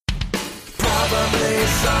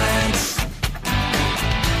science.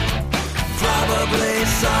 Probably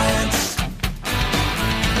science.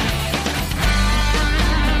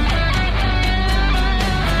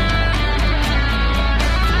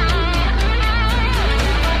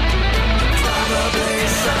 Probably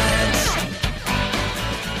science.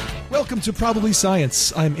 Welcome to Probably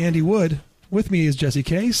Science. I'm Andy Wood. With me is Jesse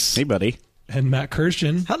Case. Hey, buddy. And Matt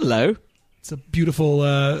Kirshen. Hello. It's a beautiful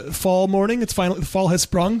fall morning. It's finally the fall has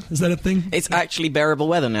sprung. Is that a thing? It's actually bearable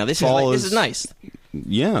weather now. This is nice.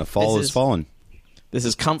 Yeah, fall is fallen. This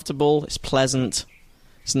is comfortable. It's pleasant.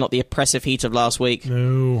 It's not the oppressive heat of last week.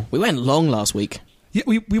 No. We went long last week. Yeah,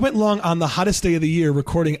 we went long on the hottest day of the year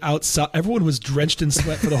recording outside. Everyone was drenched in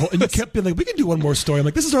sweat for the whole... And you kept being like, we can do one more story. I'm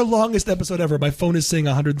like, this is our longest episode ever. My phone is saying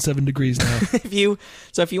 107 degrees now. If you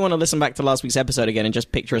want to listen back to last week's episode again and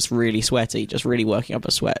just picture us really sweaty, just really working up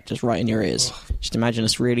a sweat, just right in your ears. Just imagine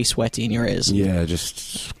us really sweaty in your ears. Yeah,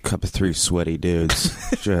 just a couple of three sweaty dudes.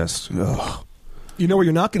 Just, oh. You know where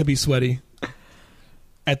you're not going to be sweaty?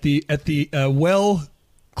 At the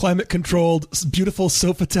climate-controlled, beautiful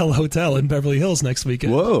Sofitel Hotel in Beverly Hills next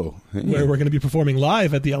weekend. Whoa. Where we're going to be performing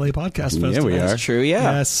live at the LA Podcast Festival. Yeah, we are. That's true,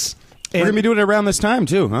 yeah. Yes. We're going to be doing it around this time,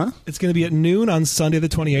 too, huh? It's going to be at noon on Sunday the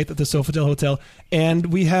 28th at the Sofitel Hotel. And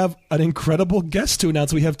we have an incredible guest to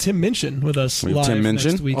announce. We have Tim Minchin with us live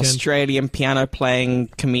next weekend. Australian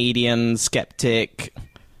piano-playing, comedian, skeptic,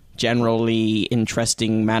 generally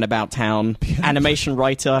interesting man about town, animation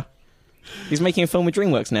writer. He's making a film with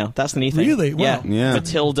DreamWorks now. That's the new thing. Really? Wow. Yeah.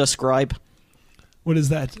 Matilda Scribe. What is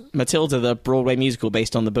that? Matilda, the Broadway musical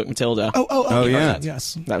based on the book Matilda. Oh yeah.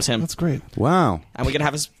 Yes. That was him. That's great. Wow. And we're gonna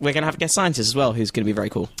have a guest scientist as well, who's gonna be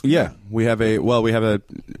very cool. Yeah,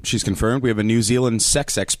 she's confirmed. We have a New Zealand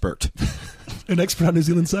sex expert. An expert on New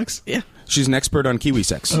Zealand sex? Yeah. She's an expert on Kiwi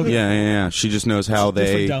sex. Okay. Yeah. She just knows how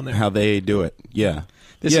they do it. Yeah.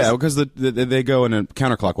 Because they go in a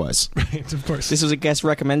counterclockwise. Right, of course. This was a guest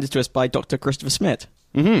recommended to us by Dr. Christopher Smith,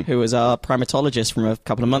 who was our primatologist from a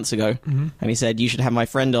couple of months ago. Mm-hmm. And he said, you should have my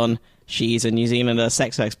friend on. She's a New Zealander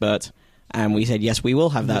sex expert. And we said, yes, we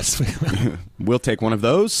will have that. Yes, we'll take one of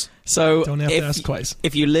those. So don't have to ask twice.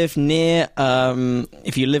 If you live near LA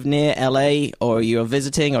or you're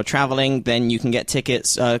visiting or traveling, then you can get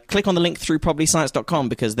tickets. Click on the link through probablyscience.com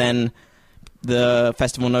because then the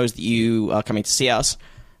festival knows that you are coming to see us.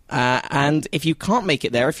 And if you can't make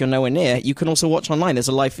it there, if you're nowhere near, you can also watch online. There's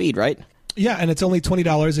a live feed, right? Yeah, and it's only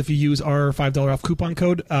 $20 if you use our $5 off coupon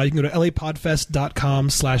code. You can go to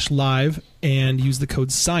lapodfest.com/live and use the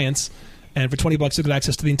code SCIENCE. And for $20, you'll get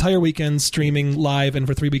access to the entire weekend streaming live and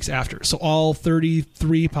for 3 weeks after. So all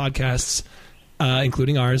 33 podcasts,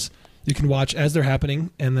 including ours, you can watch as they're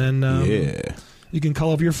happening. And then you can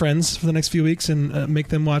call over your friends for the next few weeks and make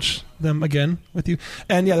them watch them again with you.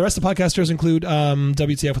 And yeah, the rest of the podcasters include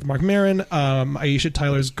WTF with Mark Maron, Aisha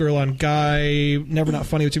Tyler's Girl on Guy, Never Not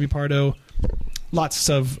Funny with Jimmy Pardo. Lots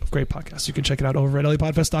of great podcasts. You can check it out over at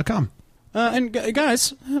lapodfest.com. And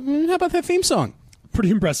guys, how about that theme song? Pretty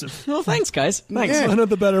impressive. Well, thanks, guys. Thanks. One of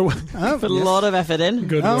the better ones. Put a lot of effort in.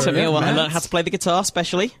 Good work. Took me a while to learn how to play the guitar,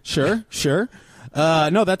 especially. Sure.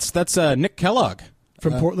 No, that's Nick Kellogg.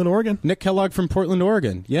 From Portland, Oregon. Nick Kellogg from Portland,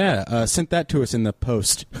 Oregon. Yeah, sent that to us in the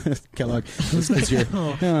post. Kellogg.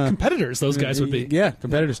 Competitors, those guys would be. Yeah,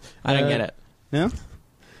 competitors. I don't get it. No?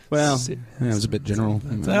 Well, it was a bit general.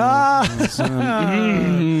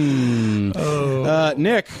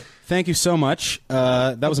 Nick, thank you so much.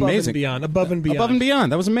 That was amazing. Above and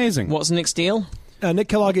beyond. That was amazing. What's Nick's deal? Nick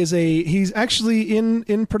Kellogg he's actually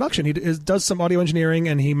in production. He does some audio engineering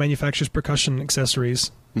and he manufactures percussion accessories.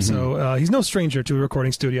 Mm-hmm. So he's no stranger to a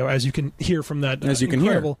recording studio, as you can hear from that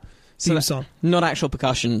incredible theme song. Not actual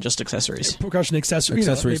percussion, just accessories. Percussion accessories.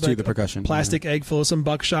 Accessories to the percussion. Plastic egg full of some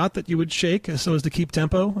buckshot that you would shake so as to keep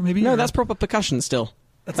tempo, maybe? No, that's proper percussion still.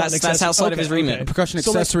 That's outside of his remit. Okay. Percussion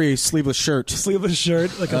accessory, sleeveless shirt. Sleeveless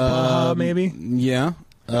shirt, like a Baja, maybe? Yeah.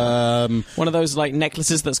 One of those like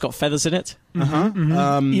necklaces that's got feathers in it.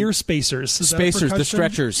 Ear spacers. Spacers, the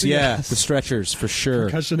stretchers. Yeah, the stretchers for sure.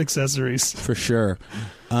 Percussion accessories for sure.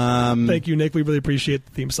 Thank you, Nick. We really appreciate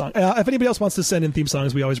the theme song. If anybody else wants to send in theme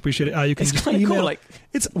songs, we always appreciate it. You can it's just email. Cool, like,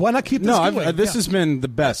 why not keep this going? This has been the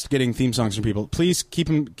best, getting theme songs from people. Please keep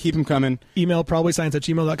them coming. Email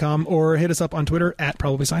probablyscience@gmail.com or hit us up on Twitter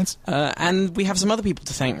 @probablyscience. And we have some other people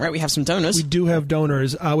to thank, right? We have some donors. We do have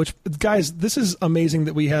donors, which, guys, this is amazing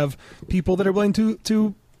that we have people that are willing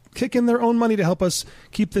to kick in their own money to help us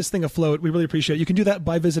keep this thing afloat. We really appreciate it. You can do that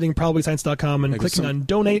by visiting probablyscience.com and clicking on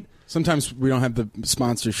donate. Sometimes we don't have the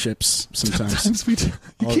sponsorships. Sometimes we do.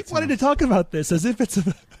 You keep wanting to talk about this as if it's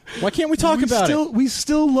a... Why can't we talk about it? We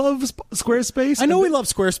still love Squarespace. I know we love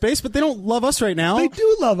Squarespace, but they don't love us right now. They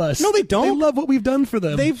do love us. No, they don't. They love what we've done for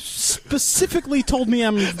them. They've specifically told me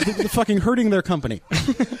I'm fucking hurting their company.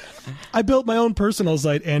 I built my own personal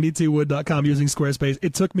site, andy2wood.com, using Squarespace.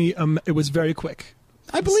 It took me, it was very quick.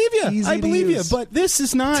 I believe you. I believe you. But this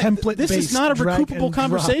is not template-based. This is not a recoupable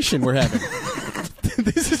conversation we're having.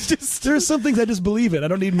 This is just... There are some things I just believe in. I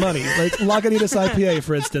don't need money. Like Lagunitas IPA,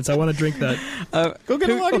 for instance. I want to drink that. Go get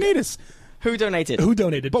a Lagunitas. Who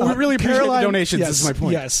donated? But we really appreciate the donations, yes, this is my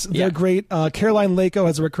point. Yes, they're great. Caroline Lako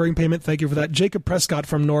has a recurring payment. Thank you for that. Jacob Prescott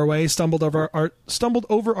from Norway stumbled over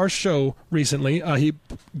our show recently. He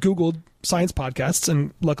Googled science podcasts,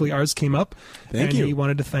 and luckily ours came up. Thank you. He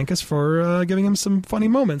wanted to thank us for giving him some funny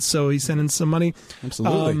moments, so he sent in some money.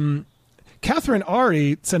 Absolutely. Catherine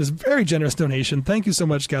Ari sent us a very generous donation. Thank you so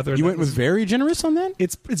much, Catherine. You went with very generous on that?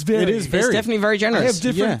 It's very. It is very. It's definitely very generous. I have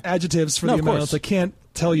different adjectives for the amounts. I can't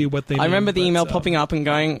tell you what they mean. I remember the email popping up and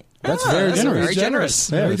going, that's very generous. Very generous.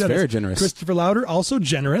 Very generous. Christopher Lauder, also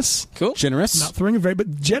generous. Cool. Generous. Not throwing it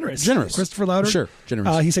but generous. Generous. Christopher Lauder. Sure.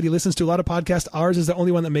 Generous. He said he listens to a lot of podcasts. Ours is the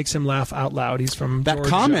only one that makes him laugh out loud. He's from That Georgia.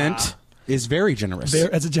 comment is very generous.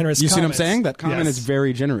 As a generous You see what I'm comment. saying? That comment is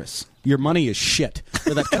very generous. Your money is shit.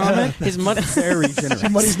 For that comment, his money very generous.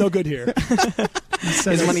 Your money's no good here.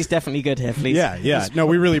 His money's definitely good here, please. Yeah. No,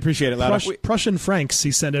 we really appreciate it, Lauder. Prussian francs,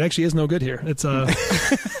 he said. It actually is no good here. It's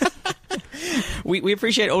We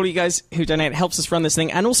appreciate all you guys who donate. It helps us run this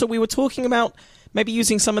thing. And also, we were talking about maybe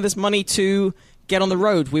using some of this money to get on the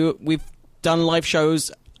road. We've done live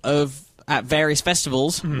shows at various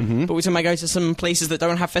festivals, but we might go to some places that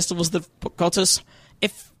don't have festivals that got us.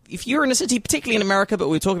 If you're in a city, particularly in America, but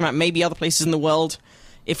we're talking about maybe other places in the world,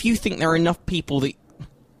 if you think there are enough people that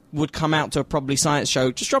would come out to a Probably Science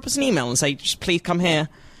show, just drop us an email and say, just please come here.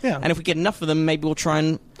 Yeah. And if we get enough of them, maybe we'll try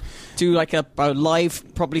and do like a live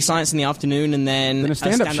Probably Science in the afternoon and then a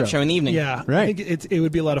stand-up show in the evening. Yeah. Right. I think it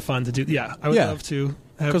would be a lot of fun to do. Yeah. I would love to.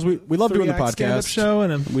 Because we love doing the podcast. Stand-up show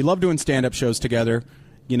and we love doing stand-up shows together.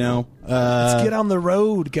 You know. Let's get on the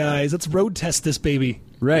road, guys. Let's road test this baby.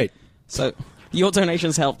 Right. So your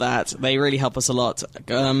donations help that. They really help us a lot.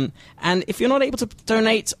 And if you're not able to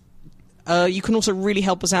donate, you can also really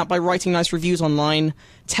help us out by writing nice reviews online,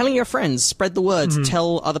 telling your friends, spread the word,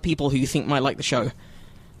 tell other people who you think might like the show.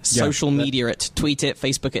 Social media it, tweet it,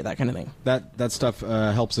 Facebook it, that kind of thing. That stuff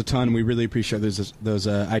helps a ton. We really appreciate those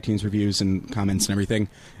iTunes reviews and comments and everything.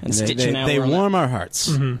 And they warm our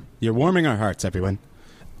hearts. You're warming our hearts, everyone.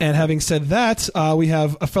 And having said that, we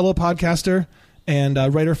have a fellow podcaster and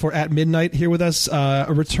writer for At Midnight here with us, a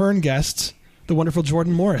return guest, the wonderful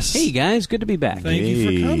Jordan Morris. Hey, guys. Good to be back. Thank you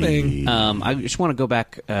for coming. I just want to go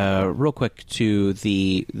back real quick to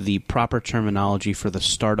the proper terminology for the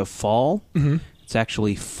start of fall. It's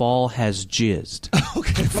actually fall has jizzed.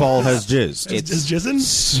 Okay. Fall has jizzed. It's jizzing?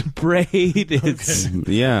 Sprayed. It's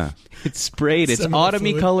It's sprayed. It's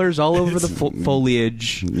autumny colors all over the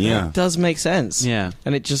foliage. Yeah. It does make sense. Yeah.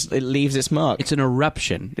 And it leaves its mark. It's an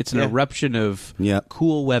eruption. It's an eruption of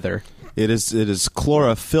cool weather. It is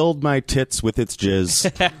Chlora filled my tits with its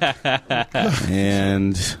jizz.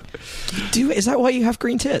 And is that why you have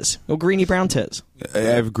green tits? Or greeny brown tits? I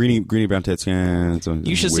have greeny brown tits, yeah.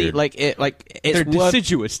 You should see it's they're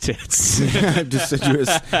deciduous tits.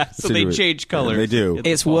 Deciduous. So they change color. They do.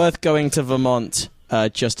 It's worth going to Vermont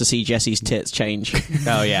just to see Jesse's tits change.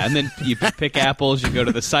 Oh, yeah. And then you pick apples, you go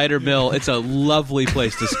to the cider mill. It's a lovely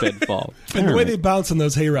place to spend fall. And the way they bounce on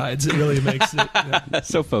those hay rides, it really makes it... Yeah.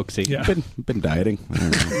 So folksy. Yeah. Been dieting.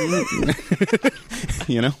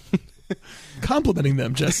 You know? Complimenting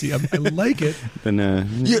them, Jesse. I like it.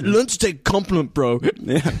 Learn to take compliment, bro.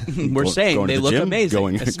 Yeah. We're saying they look amazing,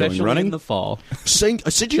 going especially running in the fall. I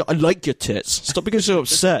said I like your tits. Stop being so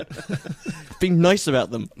upset. Be nice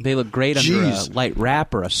about them. They look great under a light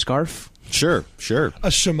wrap or a scarf. Sure.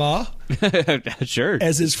 A shema, Sure.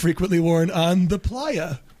 as is frequently worn on the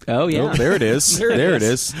playa. Oh, yeah. Oh, there it is. There it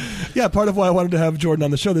is. Yeah, part of why I wanted to have Jordan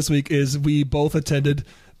on the show this week is we both attended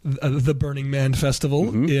the Burning Man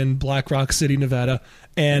Festival in Black Rock City, Nevada,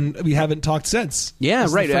 and we haven't talked since. Yeah,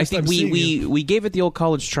 right. I think we gave it the old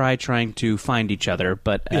college try trying to find each other,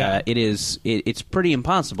 but it's pretty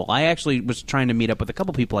impossible. I actually was trying to meet up with a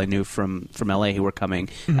couple people I knew from LA who were coming.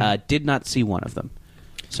 Did not see one of them.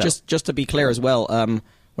 So. Just to be clear as well,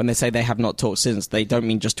 when they say they have not talked since, they don't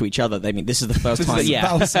mean just to each other. They mean this is the first time.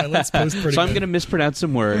 Vowel silence post pretty so I'm going to mispronounce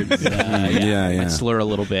some words. Yeah. Might slur a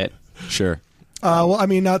little bit. Sure. Well, I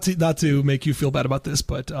mean, not to make you feel bad about this,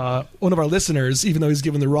 but one of our listeners, even though he's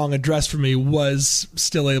given the wrong address for me, was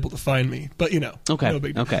still able to find me. But okay, no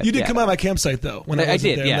big deal. okay. You did come by my campsite though when I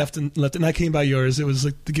did. There, yeah. left, and I came by yours. It was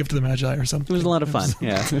like the gift of the Magi or something. It was a lot of fun.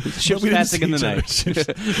 Yeah, ships passing in the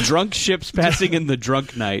night. Drunk ships passing in the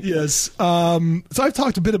drunk night. Yes. So I've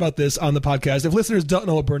talked a bit about this on the podcast. If listeners don't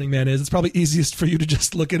know what Burning Man is, it's probably easiest for you to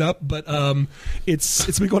just look it up. But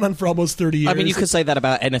it's been going on for almost 30 years. I mean, you could say that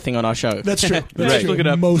about anything on our show. That's true. Right. Look it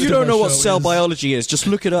up. Most you of don't our know what show cell is- biology is. Just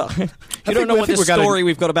look it up. You don't know what the story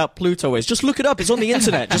we've got about Pluto is. Just look it up. It's on the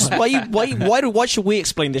internet. Just why should we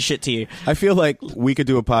explain this shit to you? I feel like we could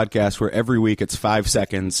do a podcast where every week it's 5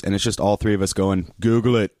 seconds and it's just all three of us going,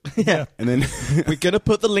 Google it. Yeah. And then We're going to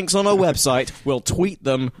put the links on our website. We'll tweet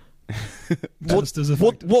them.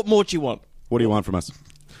 What more do you want? what do you want from us?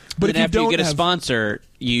 But Then if after you don't get a have- sponsor,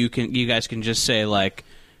 you guys can just say like,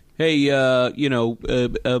 "Hey,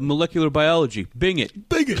 molecular biology, Bing it,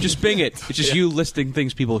 Bing it. just Bing it." It's just you listing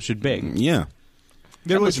things people should Bing. Yeah.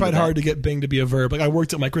 They really listen to tried that. hard to get Bing to be a verb. Like I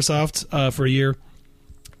worked at Microsoft for a year,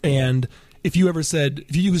 and if you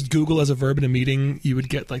used Google as a verb in a meeting, you would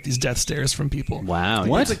get like these death stares from people. Wow.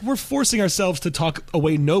 What? It's like we're forcing ourselves to talk a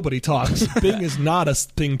way nobody talks. Bing is not a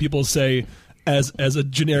thing people say as a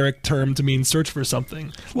generic term to mean search for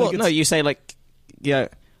something. Well, Like, no, you say like, yeah.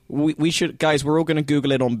 We should, guys. We're all going to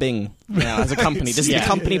Google it on Bing now as a company. This is the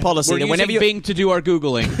company policy. We're that using whenever you, Bing to do our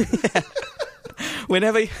googling.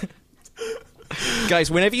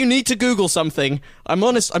 guys, whenever you need to Google something,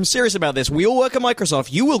 I'm serious about this. We all work at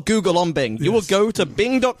Microsoft. You will Google on Bing. You will Yes. go to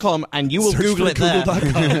Bing.com and you will search Google for it there.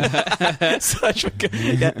 Google.com. Search for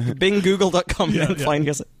BingGoogle.com and yeah. find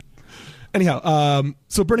us. Anyhow,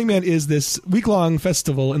 so Burning Man is this week-long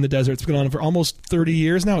festival in the desert. It's been on for almost 30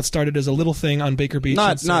 years now. It started as a little thing on Baker Beach. in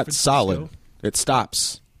Not San Francisco. solid. It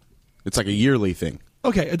stops. It's like a yearly thing.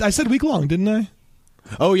 Okay, I said week-long, didn't I?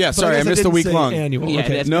 Oh, yeah. Sorry, I guess missed the didn't week say long. Annual. Yeah,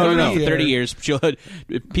 okay. that's No, been no, around no. for 30 years.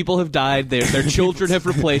 People have died. Their children have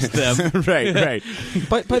replaced them. right.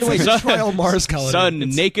 By the way, It's like a trial Mars calendar. Son,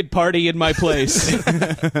 It's- naked party in my place.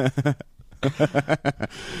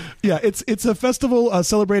 Yeah, it's a festival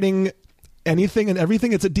celebrating anything and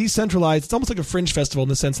everything. It's a decentralized. It's almost like a fringe festival in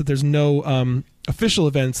the sense that there's no official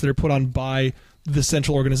events that are put on by the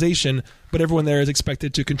central organization, but everyone there is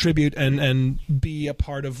expected to contribute and be a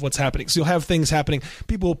part of what's happening. So you'll have things happening.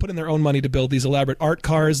 People will put in their own money to build these elaborate art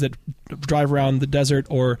cars that drive around the desert,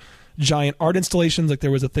 or giant art installations. Like there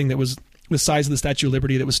was a thing that was the size of the Statue of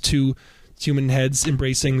Liberty that was 2 human heads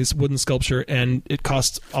embracing this wooden sculpture, and it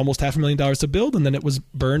cost almost $500,000 to build, and then it was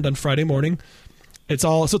burned on Friday morning. I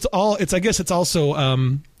guess it's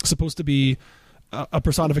also supposed to be a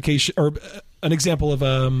personification or an example of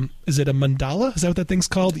is it a mandala? Is that what that thing's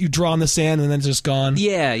called? You draw on the sand and then it's just gone.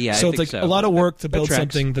 Yeah. So I it's think like a lot of work to That build tracks.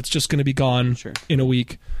 something that's just going to be gone Sure. in a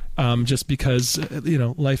week, just because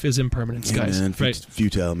life is impermanence, guys. Man, Right?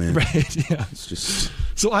 futile, man. Right. Yeah. It's just...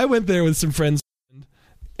 So I went there with some friends,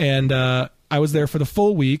 and I was there for the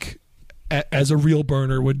full week, as a real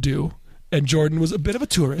burner would do. And Jordan was a bit of a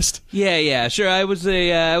tourist. Yeah, sure. I was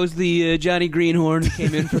the Johnny Greenhorn who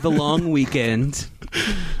came in for the long weekend.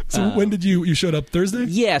 So when did you showed up Thursday?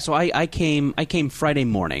 Yeah, so I came Friday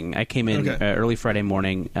morning. I came in Okay. early Friday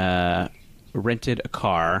morning, rented a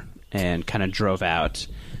car, and kind of drove out.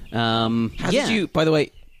 how did you? By the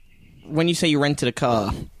way, when you say you rented a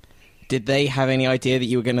car, did they have any idea that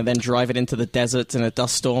you were going to then drive it into the desert in a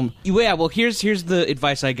dust storm? Yeah, well, here's the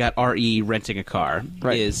advice I got. Renting a car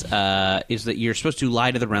Right. is that you're supposed to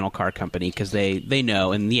lie to the rental car company because they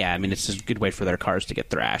know, and yeah, I mean it's a good way for their cars to get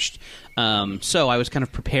thrashed. So I was kind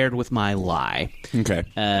of prepared with my lie. Okay.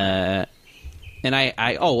 And I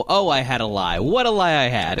had a lie. What a lie I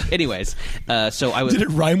had. Anyways, so I was. Did it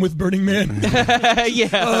rhyme with Burning Man? Yeah,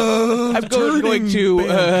 I'm going to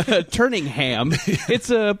Turningham. It's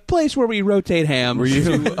a place where we rotate ham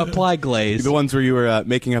to apply glaze. The ones where you were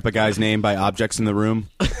making up a guy's name by objects in the room.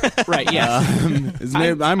 Right? Yeah. His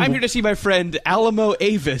name, I'm here to see my friend Alamo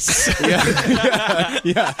Avis.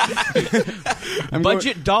 Yeah.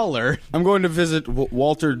 Budget dollar. I'm going to visit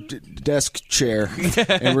Walter Desk Chair,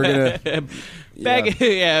 and we're gonna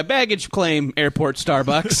Baggage claim airport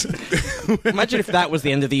Starbucks. Imagine if that was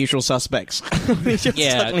the end of The Usual Suspects. He just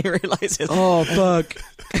suddenly realizes. Oh fuck!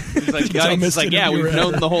 It's like yeah, interview we've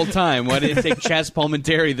known ever. the whole time. Why did it take Chaz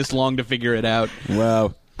Palminteri this long to figure it out?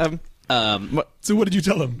 wow. So what did you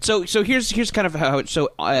tell him? So here's kind of how. So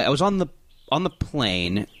I was on on the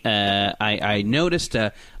plane, I noticed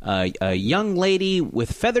a young lady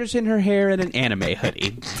with feathers in her hair and an anime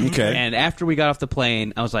hoodie. Okay. And after we got off the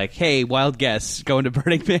plane, I was like, "Hey, wild guess, going to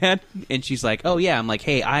Burning Man?" And she's like, "Oh yeah." I'm like,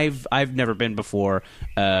 "Hey, I've never been before.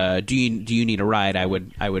 Do you need a ride? I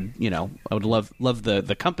would I would love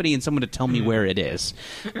the company and someone to tell me where it is.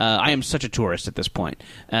 I am such a tourist at this point."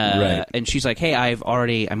 Right. And she's like, "Hey, I'm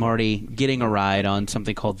already getting a ride on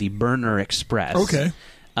something called the Burner Express." Okay.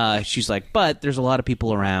 She's like, "But there's a lot of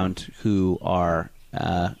people around who are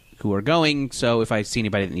going. So if I see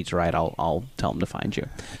anybody that needs a ride, I'll tell them to find you."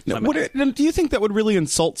 So Do you think that would really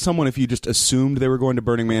insult someone if you just assumed they were going to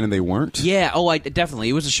Burning Man and they weren't? Yeah. Oh, definitely.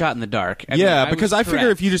 It was a shot in the dark. Because I figure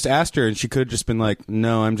if you just asked her and she could have just been like,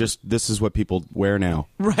 "No, this is what people wear now."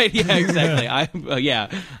 Right. Yeah. Exactly.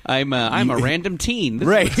 I'm a random teen. This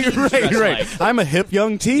Right. is what teens dress Right. like. I'm a hip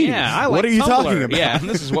young teen. Yeah. I like what are you Tumblr. talking about? Yeah. And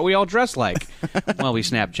this is what we all dress like. Well, we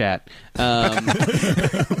Snapchat.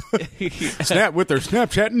 Snap with their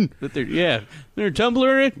Snapchatting. But they're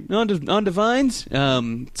Tumblr onto Vines.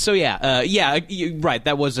 Right.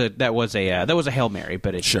 That was a Hail Mary,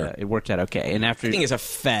 but it worked out okay. And after I think it's a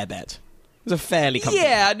fair bet. It was a fairly comfortable.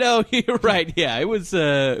 Yeah, no, you're right. Yeah, it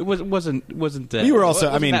wasn't. You were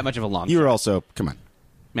also. Wasn't that much of a long. You were shot. also. Come on.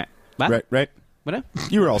 Yeah. What? Right. What? Now?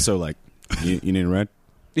 You were also like, you need a ride?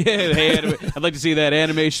 Yeah, hey, I'd like to see that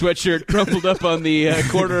anime sweatshirt crumpled up on the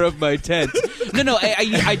corner of my tent. No,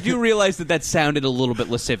 I do realize that sounded a little bit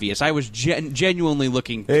lascivious. I was genuinely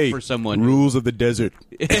looking for someone. Rules of the desert.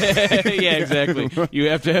 Yeah, exactly. You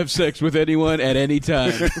have to have sex with anyone at any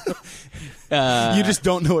time. You just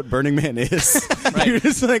don't know what Burning Man is. Right. You're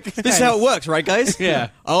just like, This is how it works, right, guys? Yeah.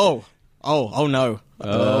 Oh no.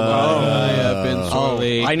 I have been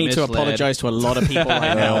sorely I need to misled. apologize to a lot of people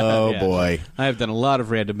right now. oh Yeah. boy. I have done a lot of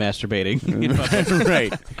random masturbating.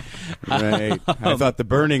 Right. I thought the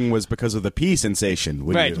burning was because of the pee sensation.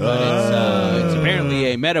 Right, but it's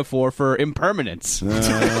apparently a metaphor for impermanence. Oh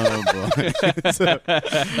boy.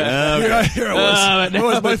 Here it was. What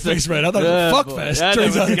was my face right? I thought it was fuck fest.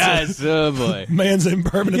 Turns out guys, oh boy. man's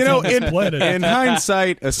impermanence on this planet. In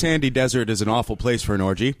hindsight, a sandy desert is an awful place for an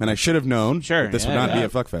orgy, and I should have known that this would not be a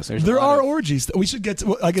fuck fest. There are orgies. We should get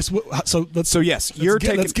to. I guess. So yes,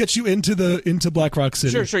 let's get you into Black Rock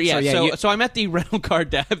City. Sure. Yeah. So I'm at the rental car.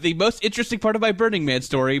 The most interesting part of my Burning Man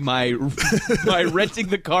story, my renting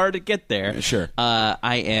the car to get there. Sure.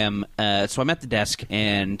 I am. So I'm at the desk,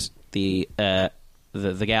 and the gal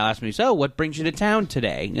asked me, "So, what brings you to town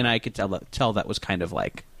today?" And I could tell that was kind of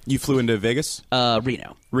like, you flew into Vegas.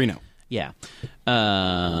 Reno. Yeah.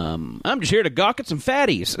 I'm just here to gawk at some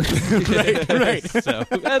fatties. right. So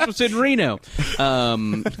that's what's in Reno.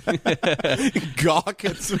 Gawk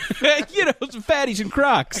at some... some fatties and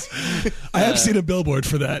Crocs. I have seen a billboard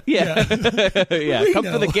for that. Yeah. Yeah. Come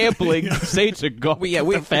for the gambling. Say to gawk at the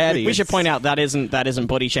fatties. We should point out that isn't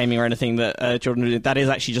body shaming or anything that Jordan did. That is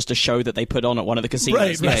actually just a show that they put on at one of the casinos.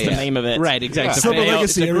 Right, That's the name of it. Right, exactly. Silver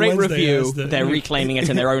Legacy, it's a great review. They're reclaiming it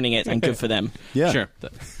and they're owning it, and good for them. Yeah. Sure.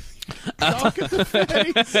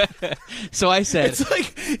 So I said,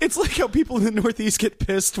 it's like how people in the Northeast get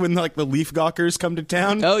pissed when like the leaf gawkers come to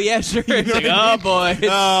town. "Oh yeah, sure." It's like, "Oh boy,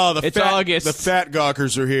 it's August. The fat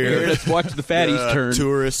gawkers are here. Let's watch the fatties turn."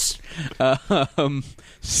 Tourists.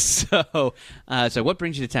 So what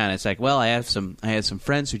brings you to town? It's like, well, I have some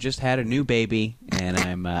friends who just had a new baby, and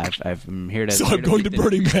I'm here to. So I'm going to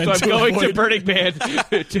Burning Man. So I'm going to Burning Man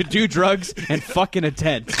to do drugs and fuck in a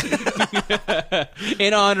tent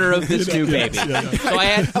in honor of this new baby. So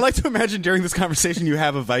I like to imagine during this conversation you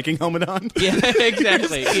have a Viking helmet on. Yeah,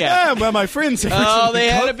 exactly. Yeah. Well, my friends. Oh, they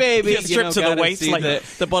had a baby. Stripped to the waist, like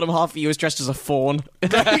the bottom half of you is dressed as a fawn.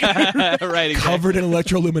 Right. Exactly. Covered in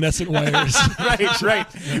electroluminescent wires. Right.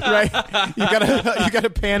 You got a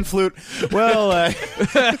pan flute. Well,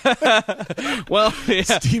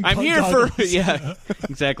 yeah. I'm here goggles. for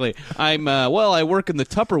exactly. I'm I work in the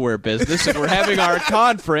Tupperware business, and we're having our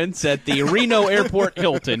conference at the Reno Airport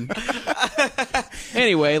Hilton.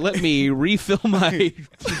 Anyway, let me refill my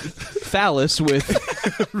phallus with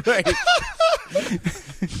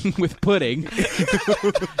with pudding.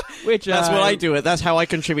 Which That's what I do. That's how I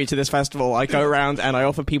contribute to this festival. I go around and I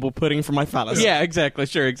offer people pudding from my phallus. Yeah, exactly.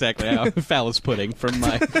 Sure, exactly. Phallus pudding from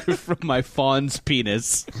my fawn's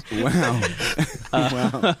penis. Wow.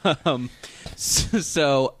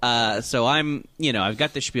 So I'm, I've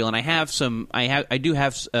got the spiel, and I do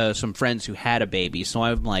have some friends who had a baby, so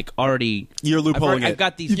I'm like already. You're loopholing I've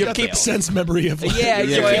got these. You've got the sense memory of like, I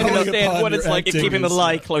understand upon what it's your like. activities. Keeping the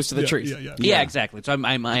lie close to the truth. Yeah, exactly. So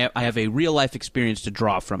I have a real life experience to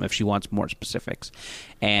draw from if she wants more specifics,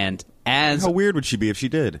 and as how weird would she be if she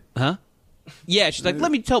did? huh? Yeah, she's like,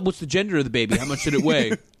 let me tell what's the gender of the baby. How much did it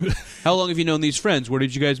weigh? How long have you known these friends? Where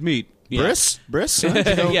did you guys meet? Yeah. Briss?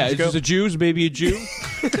 Yeah, is this a Jew? Is the baby a Jew?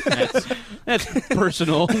 That's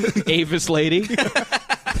personal, Avis lady.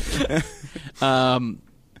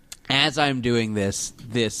 As I'm doing this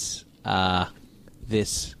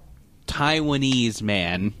Taiwanese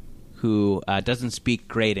man who doesn't speak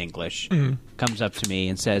great English comes up to me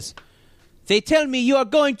and says, "They tell me you are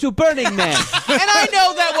going to Burning Man." And I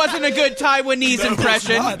know that wasn't a good Taiwanese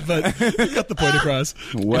impression. It's not, but you got the point across.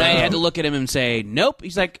 Wow. And I had to look at him and say, nope.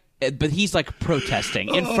 He's like, but he's like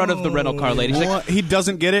protesting in front of the rental car lady. He's like, he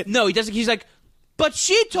doesn't get it? no, he doesn't. He's like, but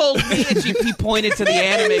she told me, and he pointed to the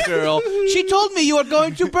anime girl. She told me you are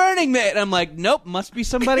going to Burning Man. And I'm like, nope, must be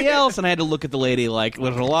somebody else. And I had to look at the lady like,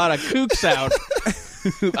 there's a lot of kooks out.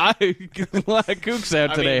 A lot of kooks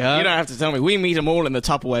out today, huh? You don't have to tell me. We meet them all in the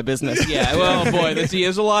Tupperware business. Yeah, well, boy,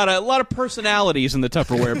 there's a lot of personalities in the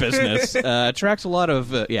Tupperware business. Attracts a lot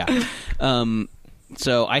of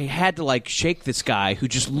so I had to like shake this guy who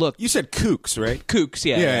just looked. You said kooks, right? Kooks,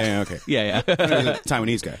 yeah, Yeah, okay. yeah.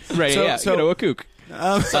 Taiwanese guy. Right, So- yeah, so- a kook.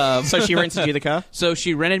 So she rented you the car? So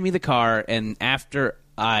she rented me the car, and after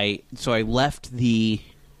I left the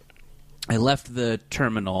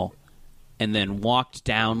terminal, and then walked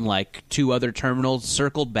down like 2 other terminals,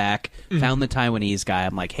 circled back, found the Taiwanese guy.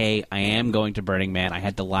 I'm like, hey, I am going to Burning Man. I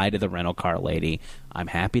had to lie to the rental car lady. I'm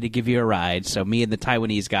happy to give you a ride. So me and the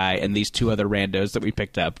Taiwanese guy and these 2 other randos that we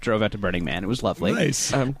picked up drove out to Burning Man. It was lovely. Nice.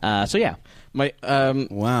 So yeah. My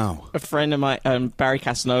Wow. a friend of mine, Barry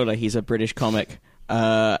Casanola, he's a British comic,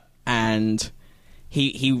 and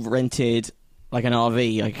he rented like an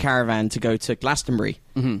RV, like a caravan, to go to Glastonbury.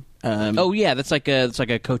 Mm-hmm. Oh yeah, that's like a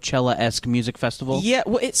Coachella-esque music festival. Yeah,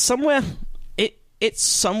 well, it's somewhere. It's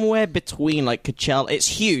somewhere between like Coachella. It's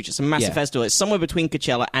huge. It's a massive festival. It's somewhere between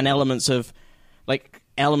Coachella and elements of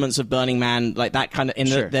Burning Man, like that kind of.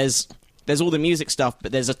 Sure. There's all the music stuff,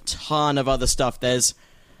 but there's a ton of other stuff. There's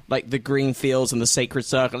like the green fields and the sacred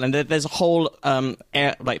circle, and there's a whole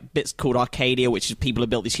like bits called Arcadia, which is people have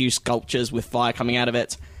built these huge sculptures with fire coming out of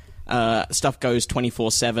it. Stuff goes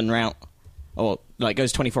 24/7 route, or like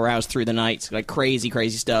goes 24 hours through the night, like crazy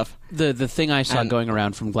stuff. The thing I saw going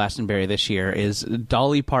around from Glastonbury this year is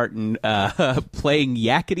Dolly Parton playing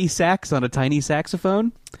yakety sax on a tiny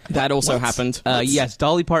saxophone. That also happened. Yes,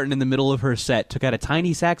 Dolly Parton in the middle of her set took out a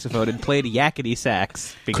tiny saxophone and played a yakety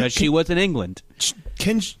sax because she was in England.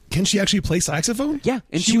 Can she actually play saxophone? Yeah,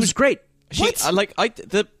 and she was great.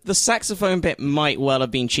 The saxophone bit might well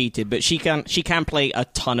have been cheated, but she can play a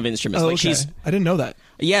ton of instruments. Oh, like okay. I didn't know that.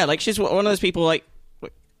 Yeah, like she's one of those people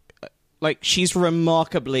like she's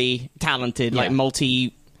remarkably talented, like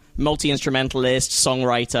multi instrumentalist,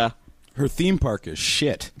 songwriter. Her theme park is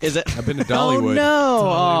shit. Is it? I've been to Dollywood. Oh no!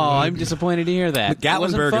 Oh, I'm disappointed to hear that.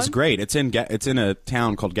 Gatlinburg is great. It's in a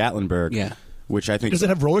town called Gatlinburg. Yeah. Which I think does it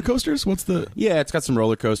have roller coasters? What's the? Yeah, it's got some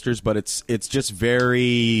roller coasters, but it's just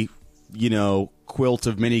very, quilt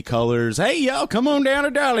of many colors. Hey, y'all, come on down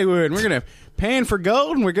to Dollywood. We're gonna pan for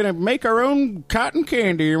gold, and we're gonna make our own cotton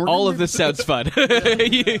candy. And all of this sounds fun.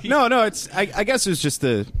 No, it's. I guess it's just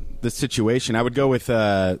the situation. I would go with.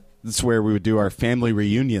 This is where we would do our family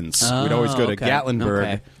reunions. We'd always go to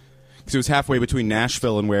Gatlinburg because it was halfway between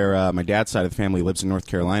Nashville and where my dad's side of the family lives in North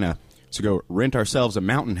Carolina. So go rent ourselves a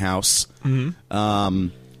mountain house. Mm-hmm.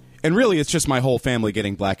 And really, it's just my whole family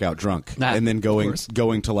getting blackout drunk, and then going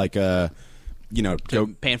to like a, go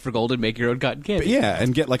pan for gold and make your own cotton candy. Yeah,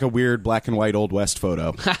 and get like a weird black and white Old West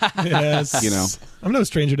photo. Yes, I'm no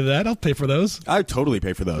stranger to that. I'll pay for those. I totally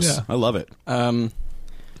pay for those. Yeah. I love it.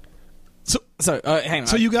 So hang on.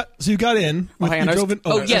 So you got in. The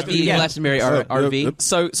Glastonbury RV.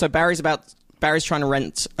 So Barry's trying to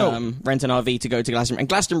rent an RV to go to Glastonbury, and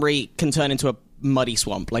Glastonbury can turn into a muddy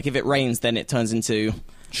swamp. Like if it rains, then it turns into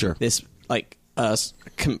this like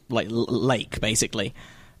lake basically.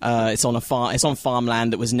 It's on a farm. It's on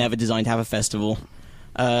farmland that was never designed to have a festival.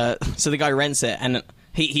 So the guy rents it, and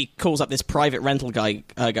he calls up this private rental guy.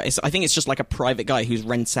 I think it's just like a private guy who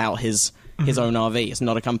rents out his own RV. It's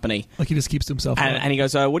not a company. Like he just keeps to himself. And he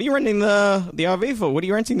goes, what are you renting the RV for? What are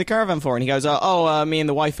you renting the caravan for? And he goes, me and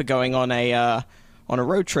the wife are going on a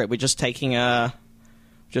road trip. We're just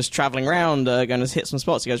just traveling around, going to hit some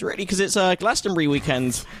spots. He goes, really? Because it's Glastonbury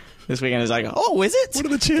weekend. This weekend is like, oh, is it? What are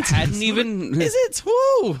the chances? Hadn't even. Is it?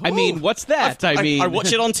 Woo! I mean, what's that? I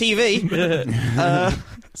watch it on TV.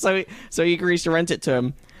 So he agrees to rent it to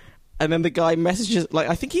him, and then the guy messages. Like,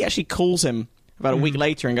 I think he actually calls him about a week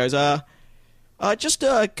later and goes, just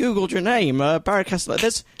Googled your name, Barry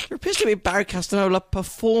Castagnola. There appears to be Barry Castagnola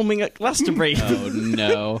performing at Glastonbury. Oh,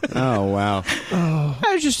 no. Oh, wow.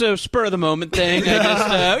 It was just a spur of the moment thing.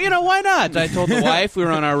 I just, why not? I told the wife we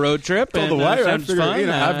were on our road trip. Told the and, wife, I sounds figured, fun.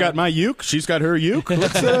 I've got my uke, she's got her uke.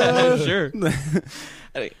 Let's, Sure.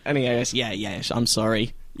 Anyway, yeah, I'm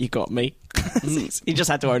sorry. You got me. He just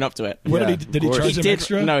had to own up to it. What Yeah, did he of charge course. him Did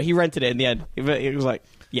extra? No, he rented it in the end. He was like,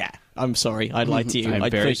 "Yeah, I'm sorry. I lied to you. I'm I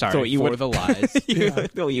very thought sorry you for would, the lies.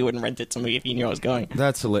 thought you wouldn't rent it to me if you knew I was going."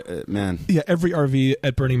 That's man. Yeah, every RV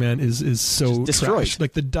at Burning Man is so Just destroyed. trashed.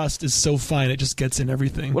 Like the dust is so fine, it just gets in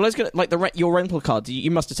everything. Well, I was gonna like your rental car.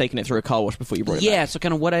 You must have taken it through a car wash before you brought it Yeah, back. so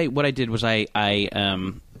kind of what I did was I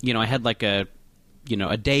had like a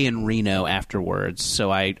day in Reno afterwards.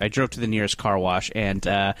 So I drove to the nearest car wash and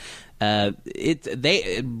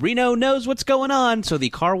Reno knows what's going on. So the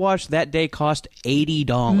car wash that day cost $80.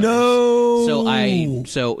 No. So I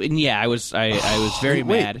was very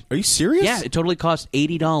Wait, mad. are you serious? Yeah, it totally cost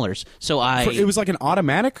 $80. So It was like an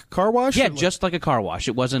automatic car wash? yeah, Or just like a car wash.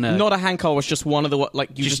 It wasn't a Not a hand car wash, just one of the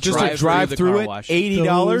you just drive to drive the through car it, wash.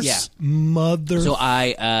 $80? Yeah. Mother. So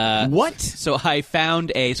I What? So I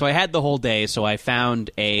found so I had the whole day. So I found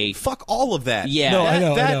a Fuck all of that. Yeah. No, I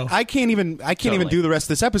know. I can't even Totally. do the rest of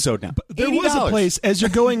this episode now. There was a place as you're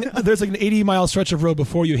going. There's like an 80-mile stretch of road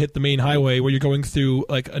before you hit the main highway where you're going through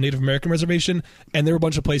like a Native American reservation, and there were a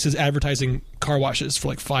bunch of places advertising car washes for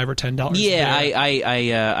like $5 or $10. Yeah, there.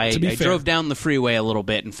 I To be fair. drove down the freeway a little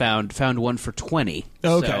bit and found one for $20.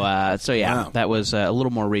 Okay. So yeah, Wow. that was a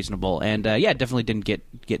little more reasonable, and definitely didn't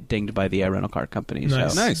get dinged by the rental car company.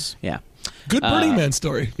 Nice. So, Nice. Yeah. Good Burning Man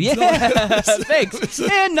story. Yeah, thanks.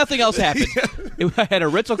 And nothing else happened. I had a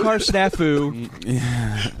rental car snafu.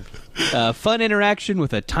 Fun interaction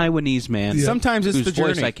with a Taiwanese man. Yeah. Sometimes it's whose the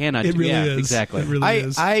voice journey. I cannot It do. really Yeah, is. exactly. It really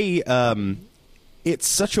is. It's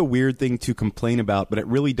such a weird thing to complain about, but it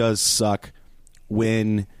really does suck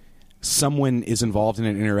when someone is involved in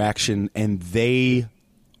an interaction and they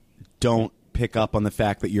don't pick up on the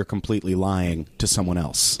fact that you're completely lying to someone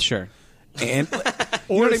else. Sure. And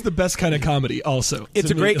Or it's the best kind of comedy. Also,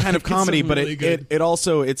 it's a great kind of comedy, but really good. it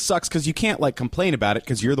also sucks because you can't like complain about it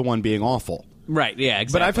because you're the one being awful. Right. Yeah.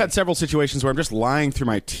 Exactly. But I've had several situations where I'm just lying through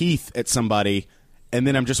my teeth at somebody, and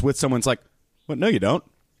then I'm just with someone's like, "What? No, you don't."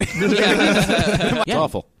 It's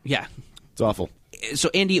awful. Yeah. It's awful. So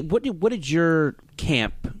Andy, what did your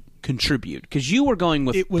camp contribute? Because you were going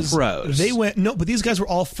with It was pros. They went but these guys were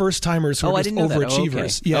all first timers who Oh, were I just didn't know that. Oh, okay.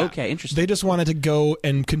 overachievers. Yeah, Okay, interesting. They just wanted to go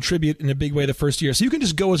and contribute in a big way the first year. So you can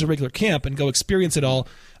just go as a regular camp and go experience it all.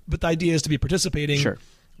 But the idea is to be participating. Sure.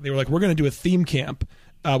 They were like, we're going to do a theme camp,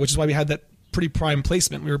 which is why we had that pretty prime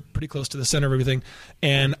placement. We were pretty close to the center of everything,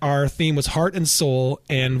 and our theme was heart and soul.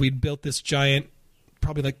 And we'd built this giant,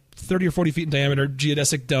 probably like 30 or 40 feet in diameter,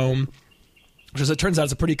 geodesic dome. Which, as it turns out,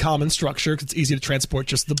 is a pretty common structure because it's easy to transport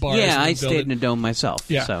just the bars. Yeah, and I build stayed it. in a dome myself.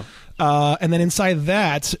 Yeah. So And then inside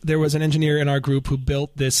that, there was an engineer in our group who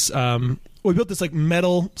built this. We built this like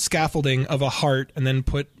metal scaffolding of a heart, and then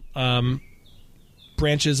put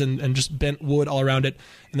branches and just bent wood all around it,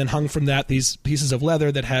 and then hung from that these pieces of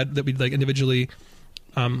leather that we'd like individually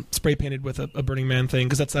spray painted with a Burning Man thing,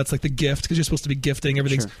 because that's like the gift, because you're supposed to be gifting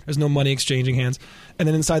everything. Sure. There's no money exchanging hands. And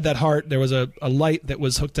then inside that heart there was a light that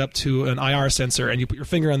was hooked up to an IR sensor, and you put your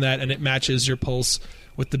finger on that and it matches your pulse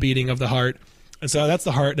with the beating of the heart. And so that's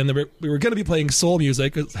the heart. And then we were going to be playing soul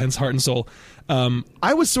music, hence Heart and Soul.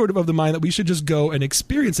 I was sort of the mind that we should just go and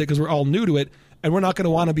experience it because we're all new to it, and we're not going to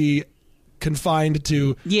want to be confined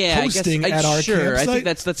to hosting at our sure. campsite. I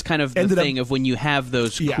think that's kind of the Ended up- thing of when you have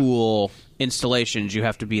those Yeah. cool installations, you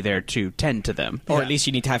have to be there to tend to them. Or Yeah. at least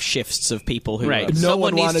you need to have shifts of people who Right. No Someone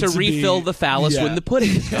one needs wanted to to be- refill the phallus Yeah. when the pudding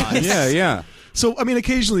is gone. Yeah. So, I mean,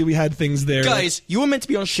 occasionally we had things there. Guys, you were meant to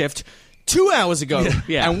be on shift 2 hours ago,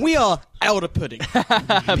 Yeah. and we are out of pudding. People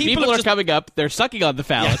have are just- coming up. They're sucking on the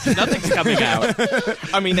phallus. Nothing's coming out.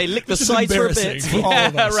 I mean, they lick the This is sides for a bit. embarrassing for all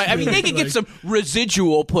of Yeah, us. right. I mean, they can get Like- some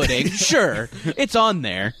residual pudding. Sure, it's on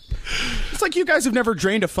there. It's like you guys have never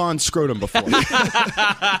drained a fawn scrotum before.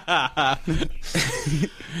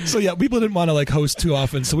 So yeah, people didn't want to like host too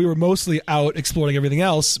often, so we were mostly out exploring everything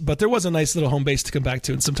else. But there was a nice little home base to come back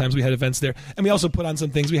to, and sometimes we had events there. And we also put on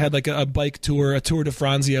some things. We had like a bike tour, a tour de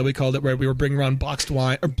Franzia, we called it, where we were bringing around boxed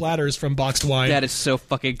wine or bladders from boxed wine. That is so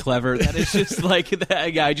fucking clever. That is just like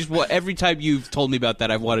that. Yeah, I just every time you've told me about that,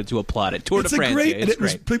 I've wanted to applaud it. Tour It's de a France. great, It's and it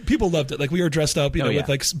great. was people loved it. Like we were dressed up, Oh, yeah. with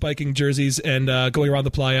like biking jerseys and going around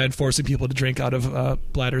the playa and forcing people to drink out of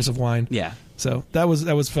bladders of wine. Yeah. So that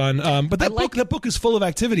was fun. But that book is full of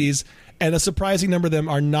activities, and a surprising number of them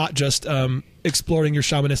are not just exploring your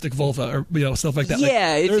shamanistic vulva or stuff like that.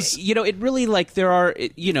 Yeah, Like, it's, it really like there are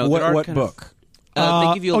there are What kind of- book?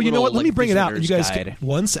 They give you a you know little, what? Let me bring it out. You visitor's guys, guide.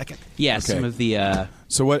 1 second. Yeah, Okay. some of the.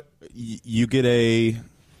 So what you get a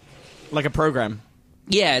Like a program.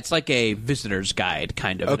 Yeah, it's like a visitor's guide,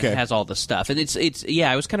 kind of. and Okay. it has all the stuff, and it's.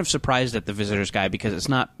 Yeah, I was kind of surprised at the visitor's guide because it's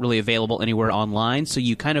not really available anywhere online. So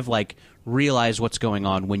you kind of like realize what's going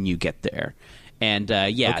on when you get there, and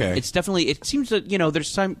Okay. it's definitely. It seems that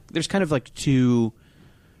there's kind of like two,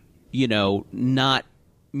 not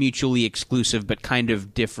mutually exclusive but kind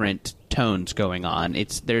of different tones going on.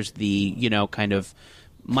 There's the kind of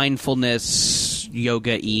mindfulness,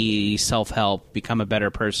 yoga-y, self-help, become a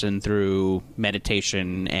better person through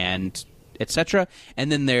meditation and etc.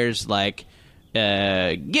 And then there's like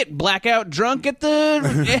get blackout drunk at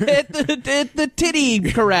the titty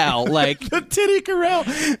corral, like the titty corral.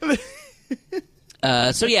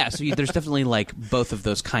 so there's definitely like both of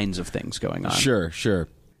those kinds of things going on. Sure.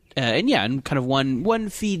 And kind of one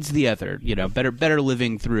feeds the other. Better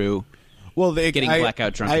living through. Well, getting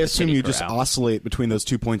blackout drunk. I at the assume titty you just corral. oscillate between those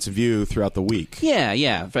 2 points of view throughout the week.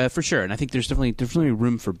 Yeah, for sure. And I think there's definitely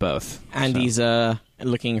room for both. Andy's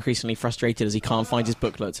looking increasingly frustrated as he can't find his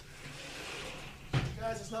booklet.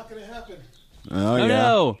 Guys, it's not going to happen. Oh yeah.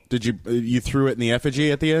 no. Did you threw it in the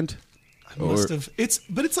effigy at the end? I must have. It's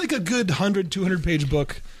like a good 100, 200 page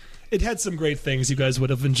book. It had some great things you guys would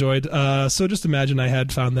have enjoyed. So just imagine I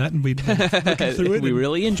had found that and we'd been looking through it. We and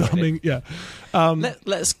really enjoyed drumming. it. Yeah.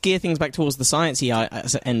 Let's gear things back towards the sciencey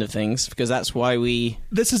end of things, because that's why we.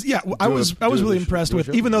 This is I was really impressed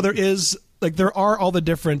with, even though there are all the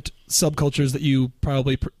different subcultures that you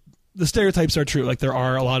probably the stereotypes are true. Like there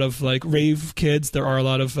are a lot of like rave kids. There are a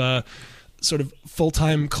lot of sort of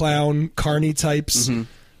full-time clown carny types. Mm-hmm.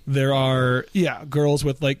 There are girls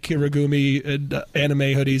with like Kirigumi and anime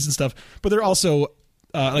hoodies and stuff. But there are also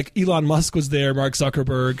like Elon Musk was there, Mark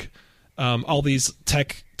Zuckerberg, all these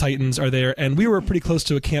tech titans are there, and we were pretty close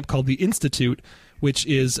to a camp called the Institute, which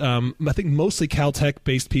is I think mostly Caltech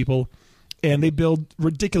based people, and they build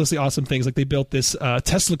ridiculously awesome things. Like they built this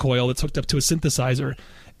Tesla coil that's hooked up to a synthesizer,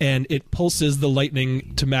 and it pulses the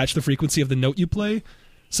lightning to match the frequency of the note you play.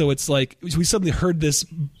 So it's like we suddenly heard this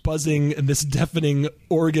buzzing and this deafening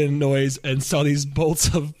organ noise and saw these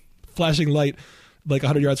bolts of flashing light like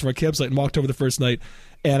 100 yards from our campsite and walked over the first night.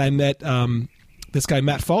 And I met this guy,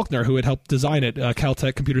 Matt Faulkner, who had helped design it, a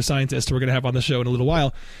Caltech computer scientist who we're going to have on the show in a little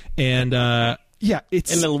while. And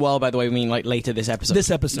it's... In a little while, by the way, we mean like later this episode. This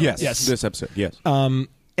episode. Yes. Yes. This episode. Yes. And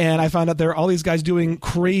I found out there are all these guys doing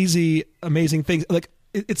crazy, amazing things. Like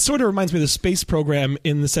it sort of reminds me of the space program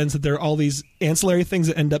in the sense that there are all these ancillary things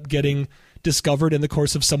that end up getting discovered in the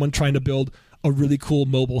course of someone trying to build a really cool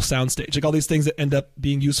mobile soundstage. Like all these things that end up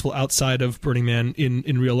being useful outside of Burning Man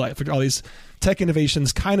in real life. Like all these tech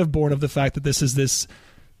innovations kind of born of the fact that this is this,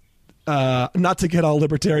 not to get all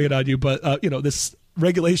libertarian on you, but, this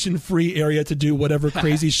regulation-free area to do whatever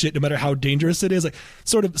crazy shit, no matter how dangerous it is. Like,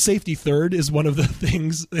 sort of safety third is one of the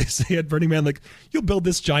things they say at Burning Man. Like, you'll build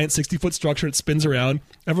this giant 60-foot structure, it spins around,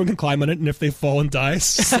 everyone can climb on it, and if they fall and die,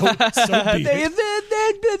 so be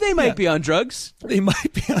it. They might be on drugs. They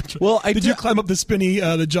might be on drugs. Well, Did you climb up the spinny,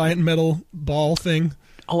 the giant metal ball thing?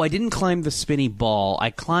 Oh, I didn't climb the spinny ball. I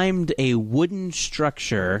climbed a wooden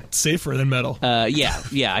structure. Safer than metal.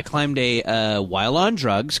 Yeah. I climbed while on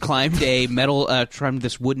drugs, climbed a metal, climbed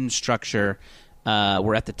this wooden structure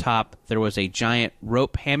where at the top there was a giant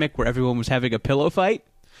rope hammock where everyone was having a pillow fight.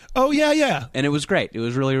 Oh, yeah. And it was great. It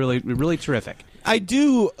was really, really, really terrific. I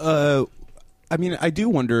do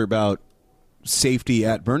wonder about safety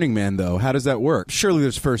at Burning Man, though. How does that work? Surely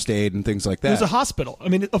there's first aid and things like that. There's a hospital. I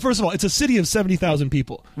mean, first of all, it's a city of 70,000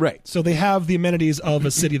 people. Right. So they have the amenities of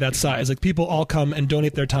a city that size. Like, people all come and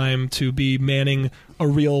donate their time to be manning a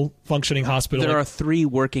real functioning hospital. There are 3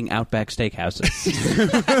 working Outback Steakhouses.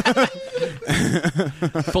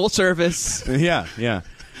 Full service. Yeah.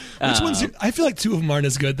 Which ones? I feel like 2 of them aren't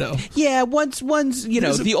as good, though. Yeah, one's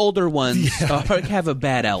the older ones have a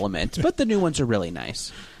bad element, but the new ones are really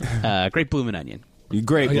nice. Great bloomin' onion.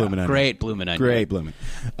 Great bloomin' onion. Great bloomin' onion. Great bloomin'.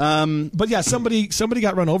 But yeah, somebody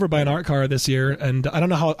got run over by an art car this year, and I don't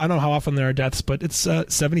know how often there are deaths, but it's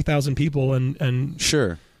 70,000 people, and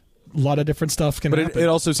Sure. a lot of different stuff can But happen. it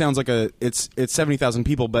also sounds like it's 70,000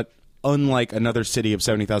 people, but unlike another city of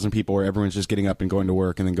 70,000 people where everyone's just getting up and going to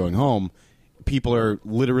work and then going home, people are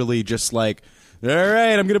literally just like, all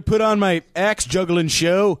right, I'm going to put on my axe juggling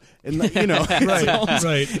show. And,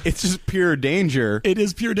 right. It's just pure danger. It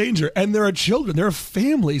is pure danger, and there are children, there are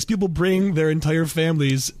families. People bring their entire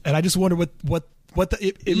families, and I just wonder what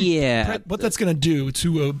that's going to do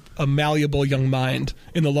to a malleable young mind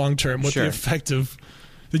in the long term. What Sure. the effect of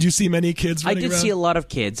Did you see many kids running I did around? see a lot of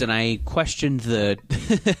kids, and I questioned the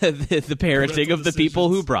the parenting of the people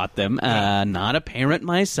who brought them. Not a parent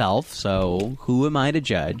myself, so who am I to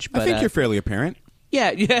judge? But, I think you're fairly apparent.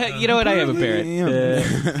 Yeah, you know what? I am a parent.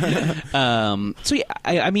 So yeah,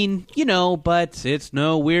 I mean, but it's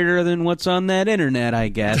no weirder than what's on that internet, I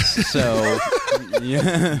guess. So,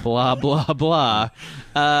 Yeah. blah blah blah.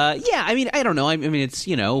 Yeah, I mean, I don't know. I mean, it's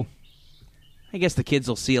I guess the kids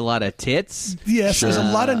will see a lot of tits. Yes, there's a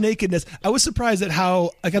lot of nakedness. I was surprised at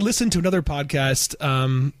how, I listened to another podcast,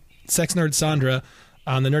 Sex Nerd Sandra,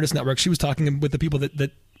 on the Nerdist Network. She was talking with the people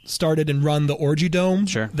that started and run the Orgy Dome,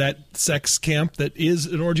 that sex camp that is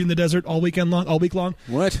an orgy in the desert all week long.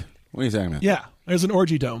 What? What are you talking about? Yeah, there's an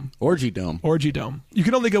Orgy Dome. Orgy Dome. Orgy Dome. You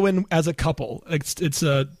can only go in as a couple. It's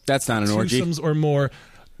That's not an orgy. Twosomes or more.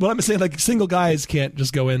 Well, I'm saying single guys can't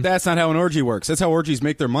just go in. That's not how an orgy works. That's how orgies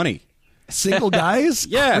make their money. Single guys?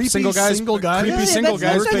 Yeah, Creepy single guys. Creepy single